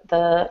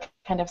the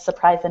kind of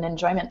surprise and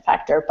enjoyment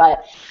factor,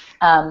 but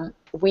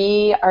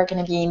we are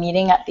going to be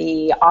meeting at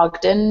the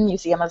Ogden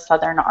Museum of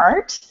Southern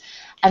Art,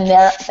 and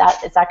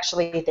that is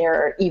actually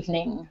their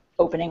evening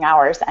opening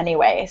hours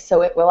anyway,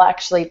 so it will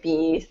actually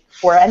be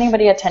for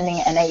anybody attending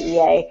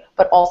NAEA,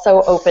 but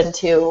also open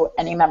to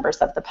any members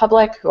of the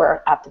public who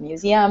are at the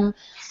museum,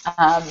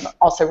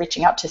 also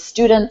reaching out to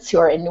students who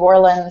are in New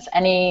Orleans,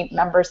 any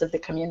members of the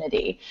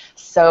community.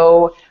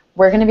 So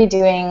we're going to be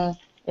doing,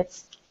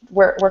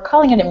 we're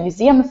calling it a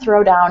museum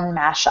throwdown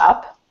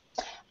mashup.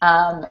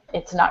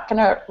 It's not going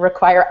to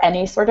require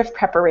any sort of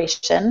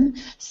preparation,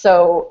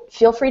 so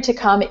feel free to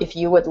come if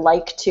you would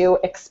like to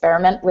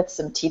experiment with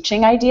some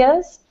teaching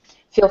ideas.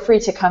 Feel free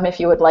to come if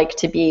you would like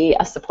to be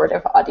a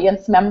supportive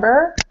audience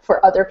member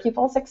for other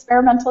people's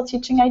experimental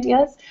teaching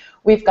ideas.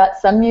 We've got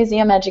some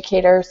museum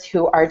educators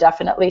who are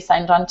definitely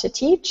signed on to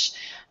teach,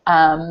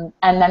 and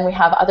then we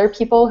have other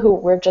people who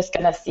we're just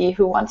going to see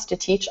who wants to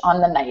teach on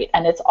the night,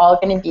 and it's all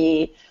going to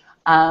be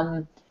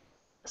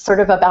sort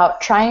of about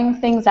trying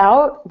things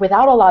out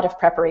without a lot of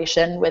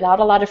preparation,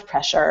 without a lot of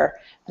pressure,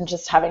 and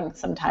just having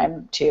some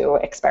time to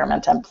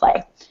experiment and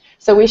play.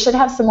 So we should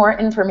have some more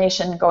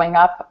information going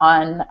up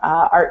on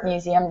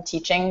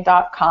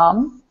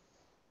artmuseumteaching.com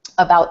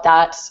about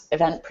that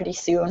event pretty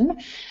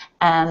soon.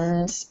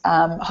 And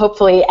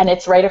hopefully, and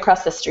it's right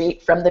across the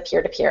street from the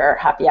Peer2Peer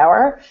happy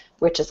hour,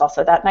 which is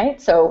also that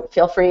night. So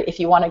feel free,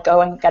 if you want to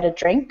go and get a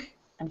drink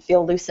and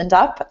feel loosened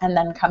up and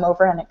then come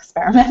over and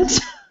experiment.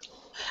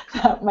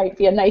 That might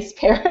be a nice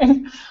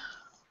pairing.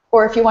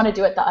 Or if you want to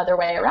do it the other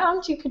way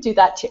around, you could do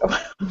that too.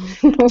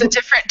 It's a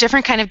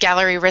different kind of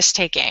gallery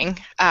risk-taking.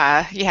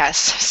 Yes,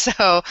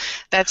 so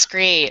that's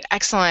great.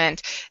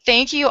 Excellent.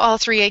 Thank you all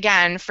three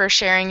again for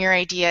sharing your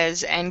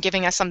ideas and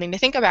giving us something to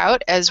think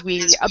about as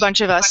a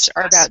bunch of us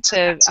are about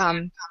to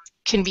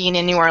convene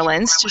in New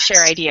Orleans to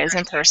share ideas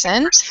in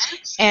person.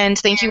 And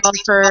thank you all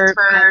for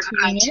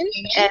tuning in,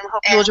 and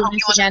hope you will join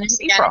us again in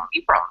April.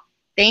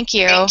 Thank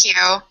you.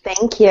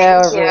 Thank you,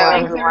 everyone.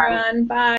 Thanks, everyone. Bye.